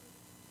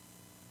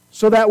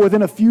 so that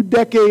within a few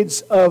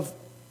decades of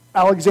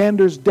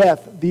Alexander's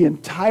death, the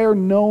entire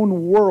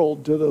known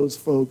world to those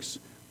folks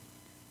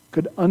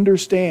could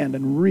understand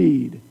and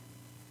read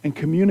and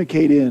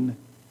communicate in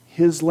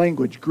his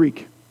language,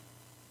 Greek.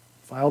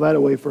 File that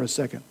away for a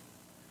second.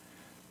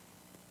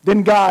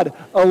 Then God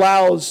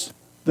allows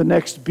the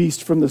next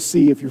beast from the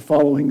sea, if you're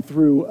following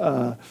through,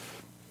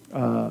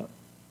 or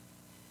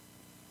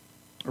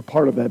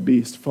part of that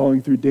beast,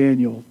 following through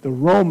Daniel, the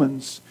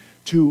Romans,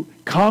 to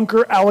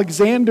conquer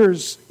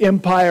Alexander's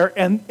empire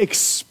and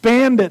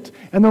expand it.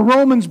 And the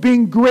Romans,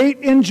 being great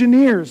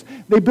engineers,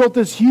 they built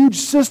this huge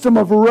system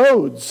of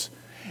roads.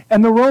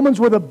 And the Romans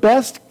were the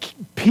best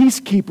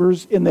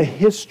peacekeepers in the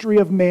history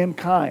of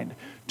mankind,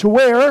 to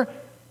where,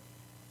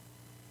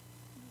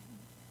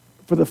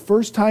 for the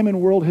first time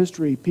in world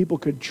history, people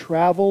could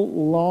travel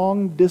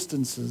long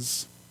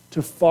distances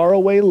to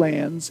faraway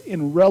lands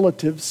in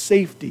relative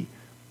safety,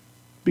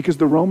 because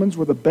the Romans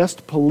were the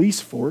best police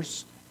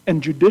force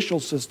and judicial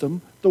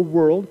system the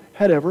world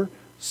had ever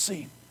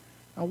seen.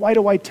 Now, why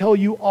do I tell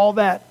you all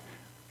that?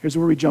 Here's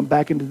where we jump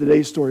back into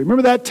today's story.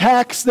 Remember that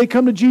tax? They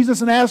come to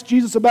Jesus and ask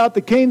Jesus about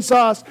the cane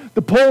sauce,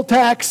 the poll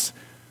tax.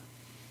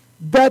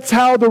 That's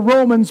how the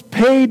Romans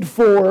paid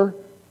for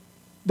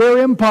their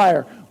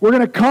empire. We're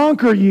going to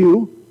conquer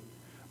you,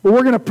 but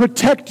we're going to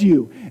protect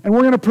you. And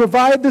we're going to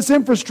provide this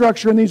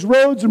infrastructure and these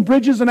roads and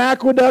bridges and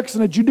aqueducts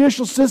and a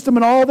judicial system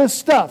and all this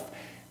stuff.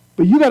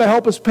 But you got to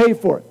help us pay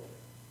for it.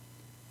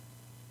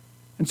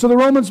 And so the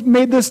Romans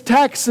made this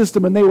tax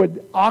system, and they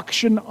would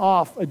auction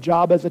off a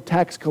job as a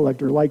tax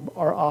collector, like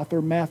our author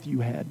Matthew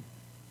had.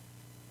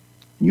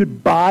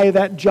 You'd buy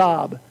that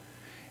job,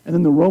 and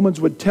then the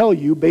Romans would tell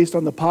you, based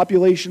on the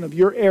population of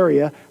your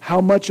area, how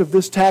much of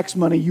this tax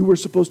money you were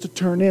supposed to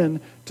turn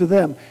in to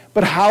them.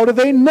 But how do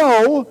they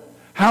know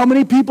how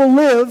many people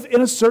live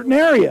in a certain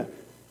area?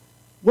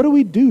 What do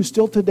we do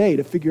still today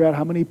to figure out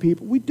how many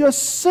people? We do a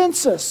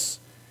census.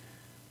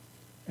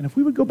 And if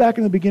we would go back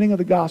in the beginning of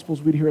the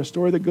Gospels, we'd hear a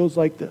story that goes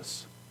like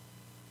this.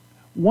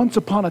 Once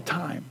upon a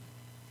time,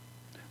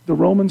 the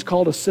Romans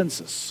called a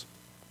census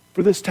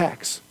for this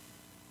tax.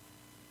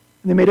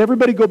 And they made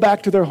everybody go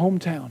back to their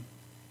hometown.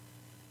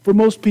 For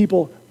most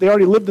people, they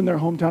already lived in their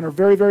hometown or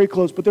very, very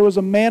close. But there was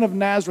a man of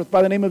Nazareth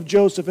by the name of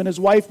Joseph, and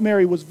his wife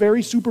Mary was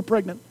very super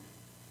pregnant.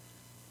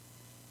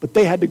 But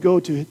they had to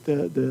go to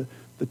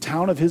the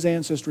town of his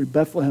ancestry,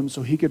 Bethlehem,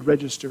 so he could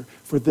register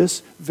for this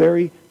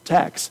very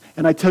tax.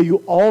 And I tell you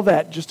all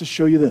that just to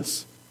show you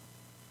this.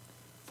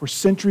 For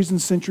centuries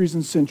and centuries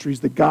and centuries,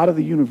 the God of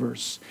the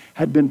universe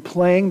had been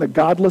playing the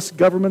godless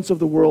governments of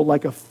the world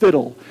like a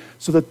fiddle,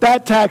 so that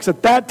that tax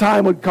at that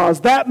time would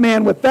cause that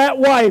man with that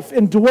wife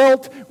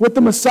indwelt with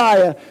the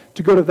Messiah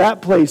to go to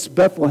that place,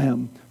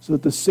 Bethlehem, so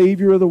that the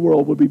Savior of the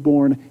world would be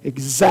born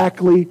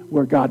exactly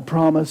where God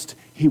promised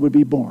he would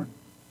be born.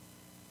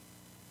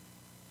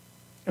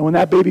 And when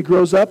that baby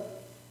grows up,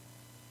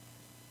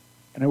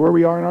 and where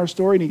we are in our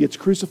story, and he gets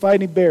crucified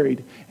and he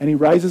buried, and he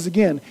rises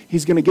again,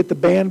 he's going to get the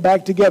band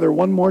back together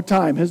one more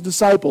time, his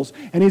disciples,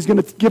 and he's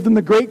going to give them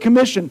the Great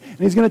Commission, and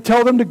he's going to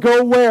tell them to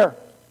go where?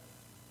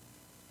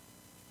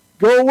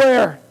 Go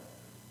where?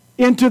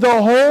 Into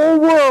the whole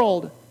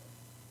world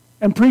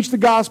and preach the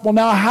gospel.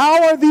 Now,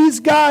 how are these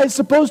guys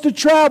supposed to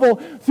travel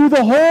through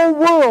the whole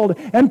world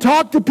and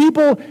talk to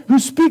people who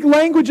speak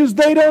languages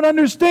they don't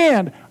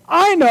understand?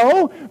 I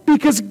know,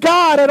 because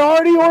God had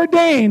already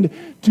ordained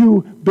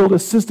to build a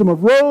system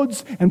of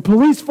roads and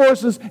police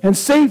forces and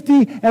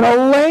safety and a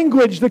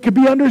language that could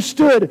be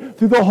understood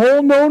through the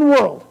whole known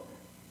world.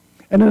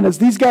 And then as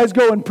these guys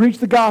go and preach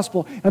the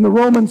gospel, and the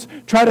Romans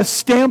try to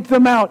stamp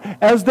them out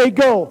as they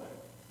go,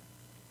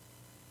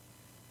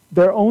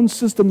 their own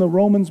system the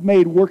Romans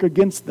made work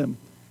against them,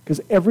 because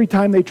every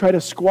time they try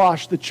to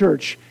squash the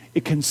church,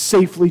 it can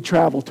safely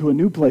travel to a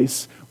new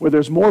place where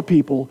there's more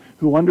people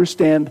who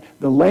understand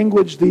the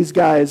language these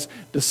guys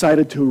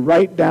decided to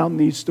write down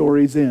these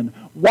stories in.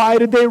 Why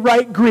did they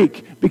write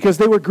Greek? Because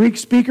they were Greek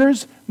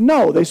speakers?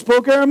 No, they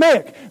spoke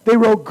Aramaic. They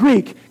wrote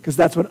Greek because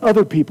that's what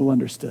other people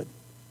understood.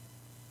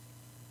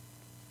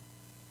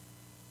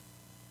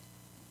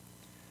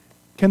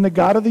 Can the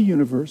God of the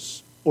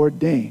universe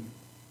ordain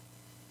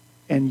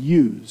and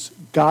use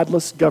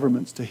godless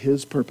governments to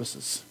his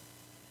purposes?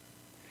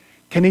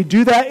 Can he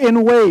do that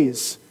in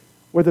ways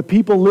where the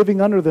people living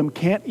under them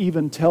can't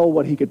even tell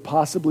what he could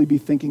possibly be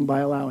thinking by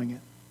allowing it?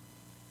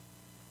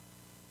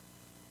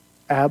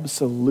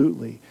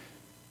 Absolutely.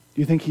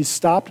 Do you think he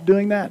stopped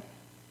doing that?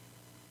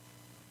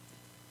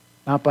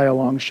 Not by a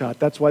long shot.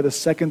 That's why the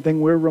second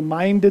thing we're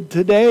reminded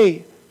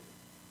today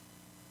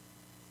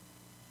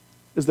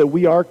is that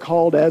we are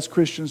called as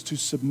Christians to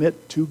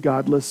submit to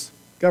godless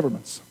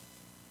governments.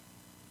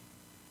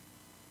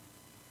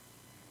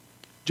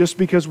 Just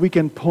because we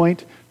can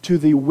point to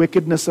the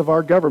wickedness of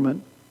our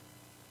government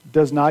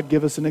does not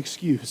give us an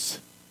excuse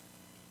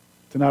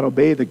to not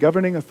obey the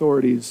governing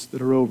authorities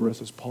that are over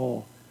us, as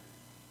Paul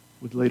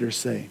would later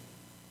say.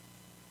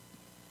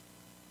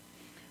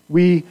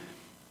 We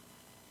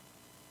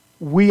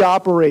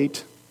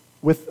operate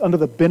under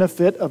the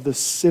benefit of the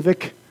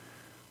civic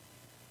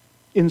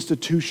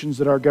institutions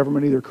that our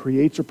government either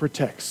creates or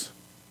protects.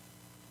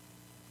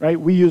 Right?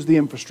 We use the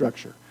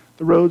infrastructure,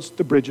 the roads,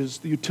 the bridges,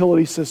 the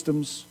utility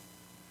systems,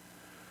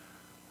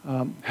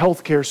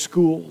 healthcare,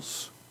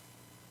 schools,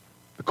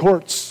 the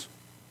courts,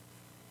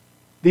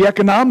 the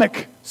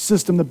economic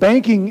system, the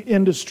banking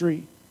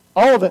industry,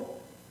 all of it.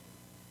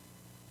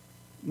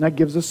 And that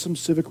gives us some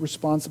civic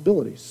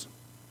responsibilities.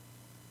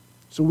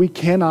 So we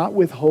cannot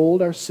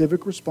withhold our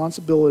civic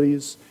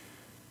responsibilities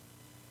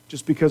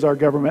just because our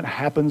government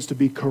happens to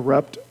be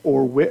corrupt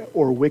or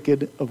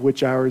wicked, of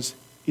which ours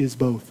is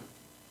both.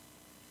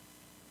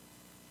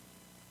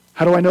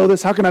 How do I know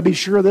this? How can I be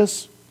sure of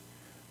this?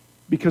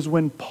 Because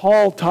when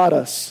Paul taught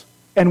us,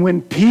 and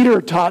when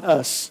Peter taught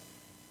us,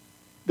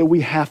 that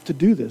we have to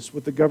do this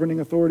with the governing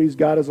authorities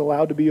God has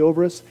allowed to be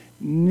over us,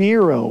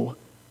 Nero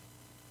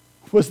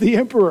was the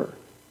emperor.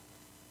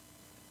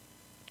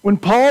 When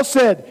Paul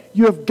said,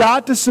 you have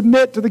got to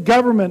submit to the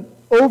government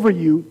over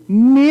you,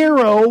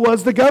 Nero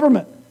was the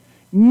government.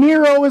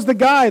 Nero is the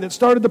guy that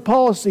started the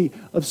policy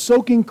of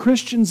soaking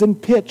Christians in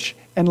pitch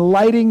and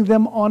lighting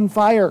them on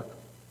fire.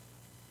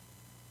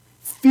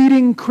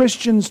 Feeding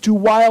Christians to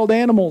wild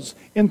animals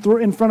in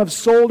front of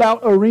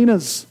sold-out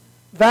arenas.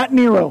 That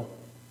Nero.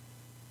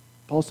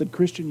 Paul said,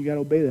 Christian, you got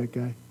to obey that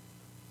guy.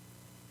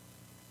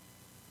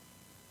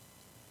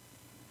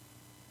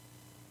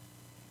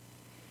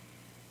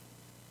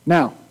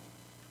 Now,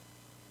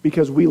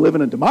 because we live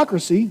in a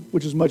democracy,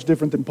 which is much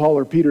different than Paul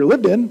or Peter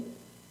lived in,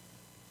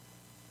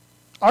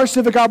 our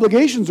civic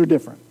obligations are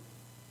different.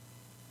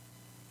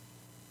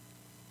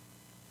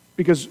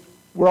 Because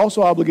we're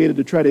also obligated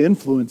to try to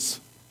influence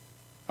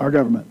our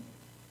government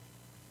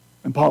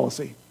and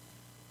policy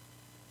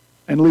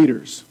and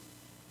leaders.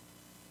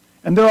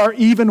 And there are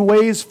even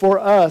ways for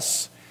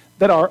us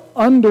that are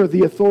under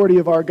the authority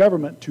of our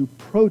government to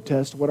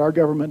protest what our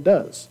government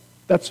does.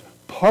 That's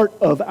part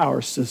of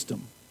our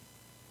system,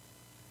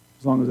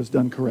 as long as it's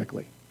done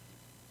correctly.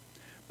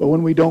 But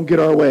when we don't get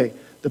our way,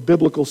 the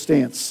biblical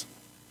stance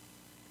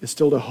is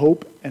still to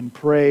hope and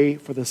pray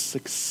for the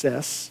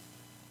success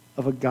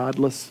of a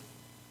godless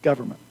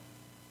government.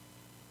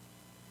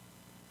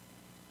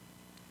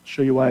 I'll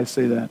show you why I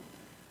say that.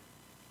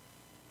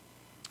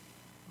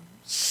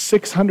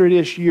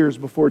 600-ish years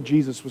before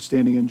Jesus was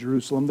standing in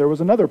Jerusalem, there was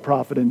another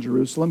prophet in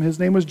Jerusalem. His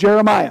name was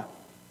Jeremiah.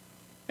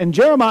 And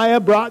Jeremiah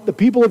brought the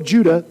people of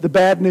Judah the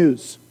bad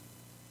news.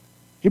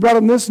 He brought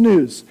them this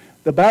news: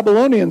 the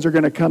Babylonians are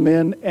going to come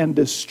in and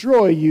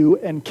destroy you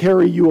and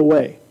carry you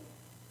away.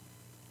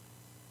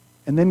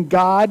 And then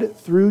God,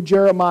 through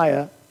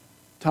Jeremiah,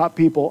 taught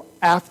people,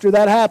 after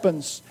that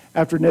happens,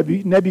 after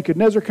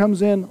Nebuchadnezzar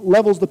comes in,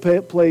 levels the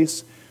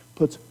place,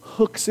 puts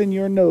hooks in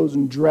your nose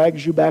and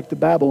drags you back to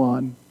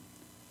Babylon,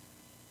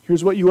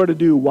 here's what you are to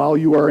do while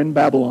you are in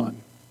Babylon,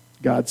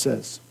 God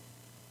says.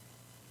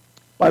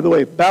 By the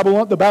way,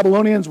 the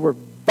Babylonians were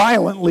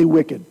violently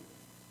wicked.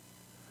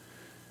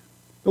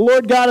 The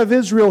Lord God of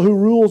Israel, who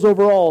rules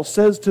over all,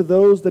 says to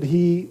those that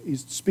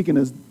he's speaking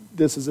as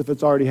this as if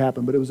it's already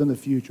happened, but it was in the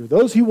future.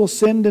 Those he will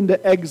send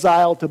into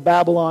exile to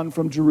Babylon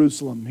from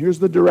Jerusalem. Here's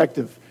the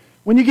directive.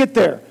 When you get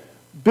there,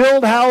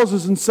 build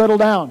houses and settle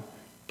down.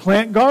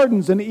 Plant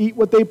gardens and eat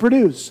what they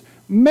produce.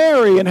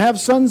 Marry and have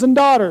sons and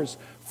daughters.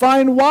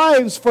 Find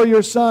wives for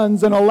your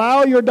sons and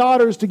allow your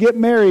daughters to get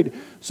married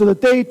so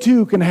that they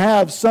too can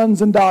have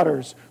sons and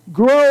daughters.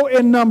 Grow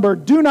in number.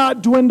 Do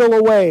not dwindle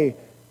away.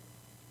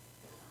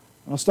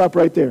 I'll stop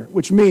right there,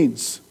 which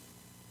means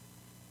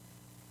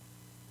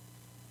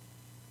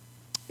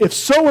if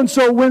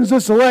so-and-so wins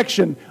this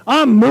election,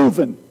 I'm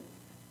moving,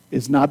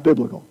 is not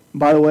biblical. And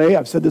by the way,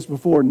 I've said this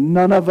before,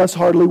 none of us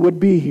hardly would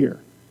be here,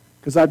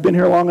 because I've been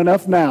here long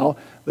enough now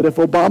that if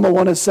Obama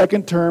won his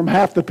second term,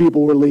 half the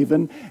people were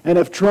leaving, and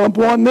if Trump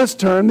won this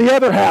term, the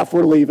other half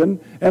were leaving.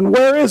 And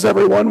where is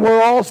everyone?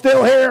 We're all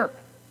still here.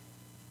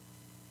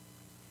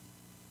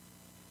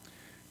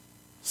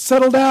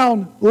 Settle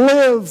down,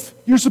 live.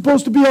 You're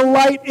supposed to be a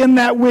light in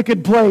that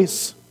wicked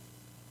place.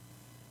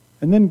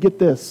 And then get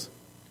this.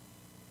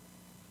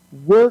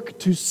 Work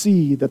to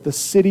see that the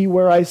city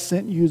where I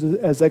sent you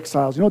as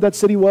exiles, you know what that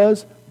city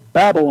was?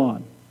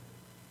 Babylon.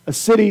 A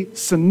city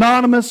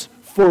synonymous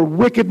for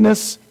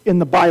wickedness in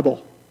the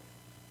Bible.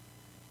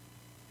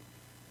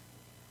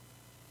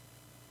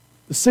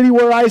 The city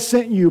where I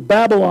sent you,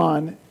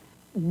 Babylon.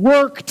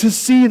 Work to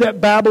see that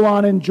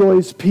Babylon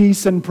enjoys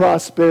peace and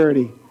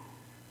prosperity.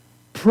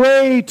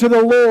 Pray to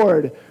the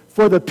Lord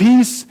for the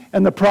peace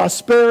and the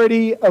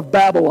prosperity of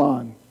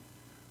Babylon.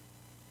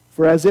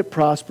 For as it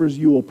prospers,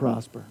 you will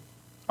prosper.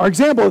 Our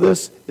example of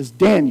this is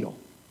Daniel,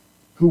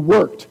 who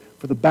worked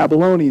for the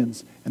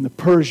Babylonians and the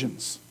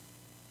Persians.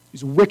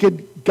 These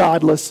wicked,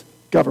 godless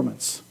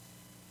governments.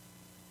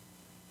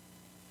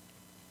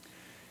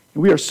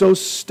 We are so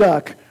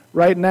stuck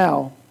right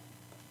now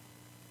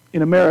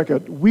in America.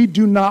 We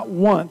do not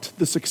want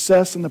the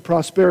success and the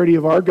prosperity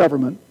of our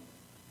government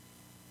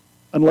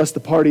unless the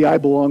party I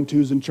belong to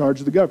is in charge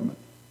of the government.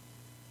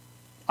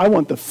 I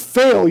want the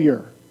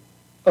failure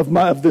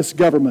of this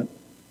government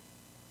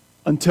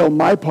until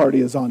my party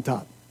is on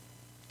top.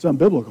 It's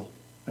unbiblical.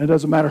 And it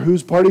doesn't matter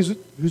whose party's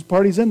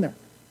in there.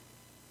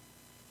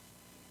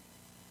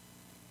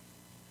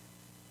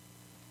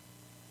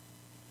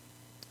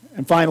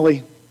 And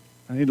finally,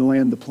 I need to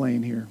land the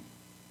plane here.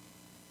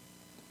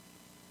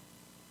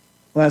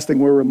 Last thing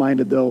we're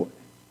reminded, though,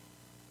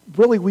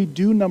 really we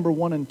do number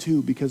 1 and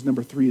 2 because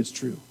number 3 is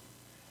true.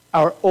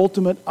 Our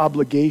ultimate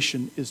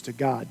obligation is to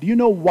God. Do you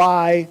know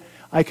why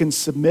I can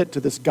submit to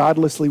this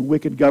godlessly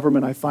wicked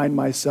government I find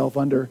myself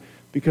under?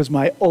 Because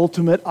my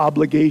ultimate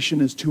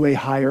obligation is to a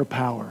higher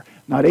power.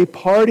 Not a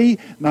party,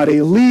 not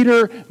a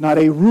leader, not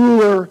a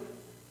ruler,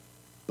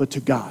 but to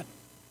God.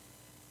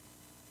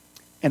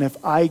 And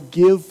if I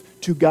give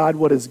to God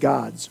what is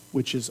God's,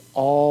 which is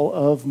all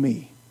of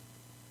me,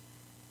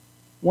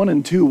 1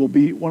 and 2 will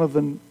be one of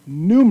the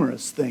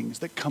numerous things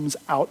that comes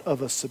out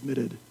of a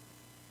submitted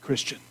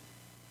Christian.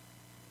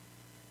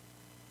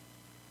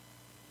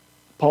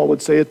 Paul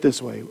would say it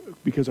this way,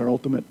 because our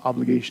ultimate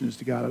obligation is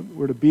to God.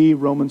 We're to be,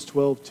 Romans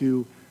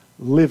 12:2,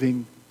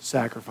 living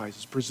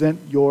sacrifices. Present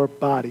your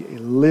body a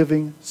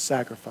living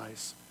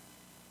sacrifice,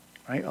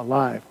 right?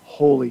 Alive,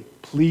 holy,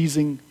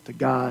 pleasing to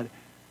God.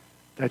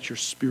 That's your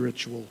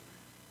spiritual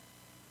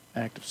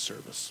act of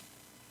service.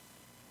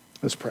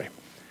 Let's pray.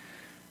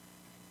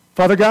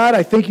 Father God,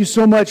 I thank you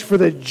so much for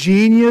the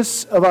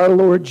genius of our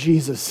Lord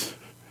Jesus,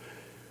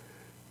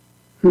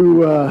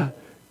 who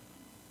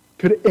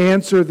could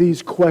answer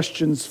these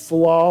questions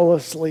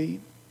flawlessly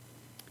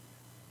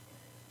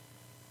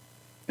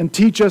and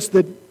teach us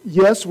that,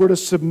 yes, we're to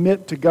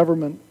submit to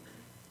government,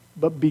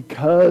 but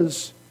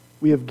because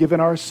we have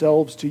given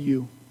ourselves to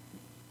you.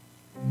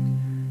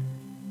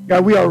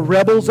 God, we are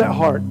rebels at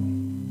heart.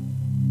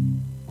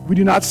 We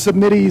do not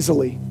submit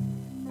easily,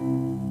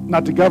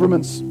 not to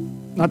governments,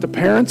 not to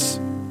parents,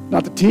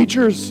 not to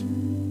teachers,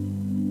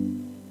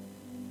 and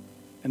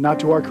not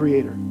to our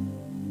Creator.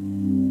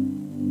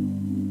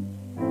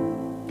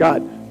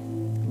 God,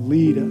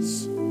 lead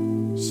us.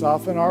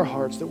 Soften our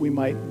hearts that we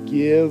might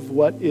give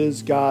what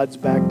is God's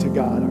back to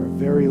God, our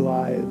very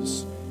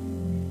lives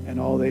and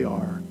all they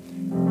are.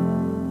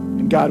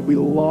 And God, we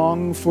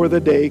long for the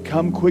day,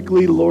 come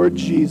quickly, Lord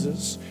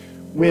Jesus,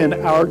 when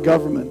our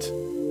government,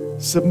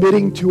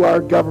 submitting to our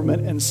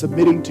government and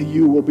submitting to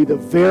you, will be the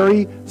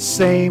very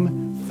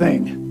same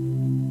thing.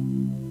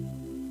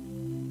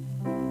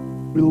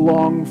 We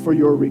long for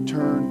your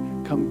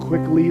return. Come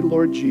quickly,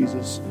 Lord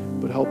Jesus,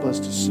 but help us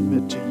to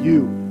submit to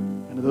you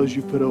and to those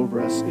you've put over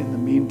us in the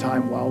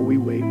meantime while we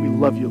wait. We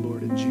love you,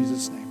 Lord, in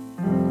Jesus' name.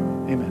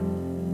 Amen.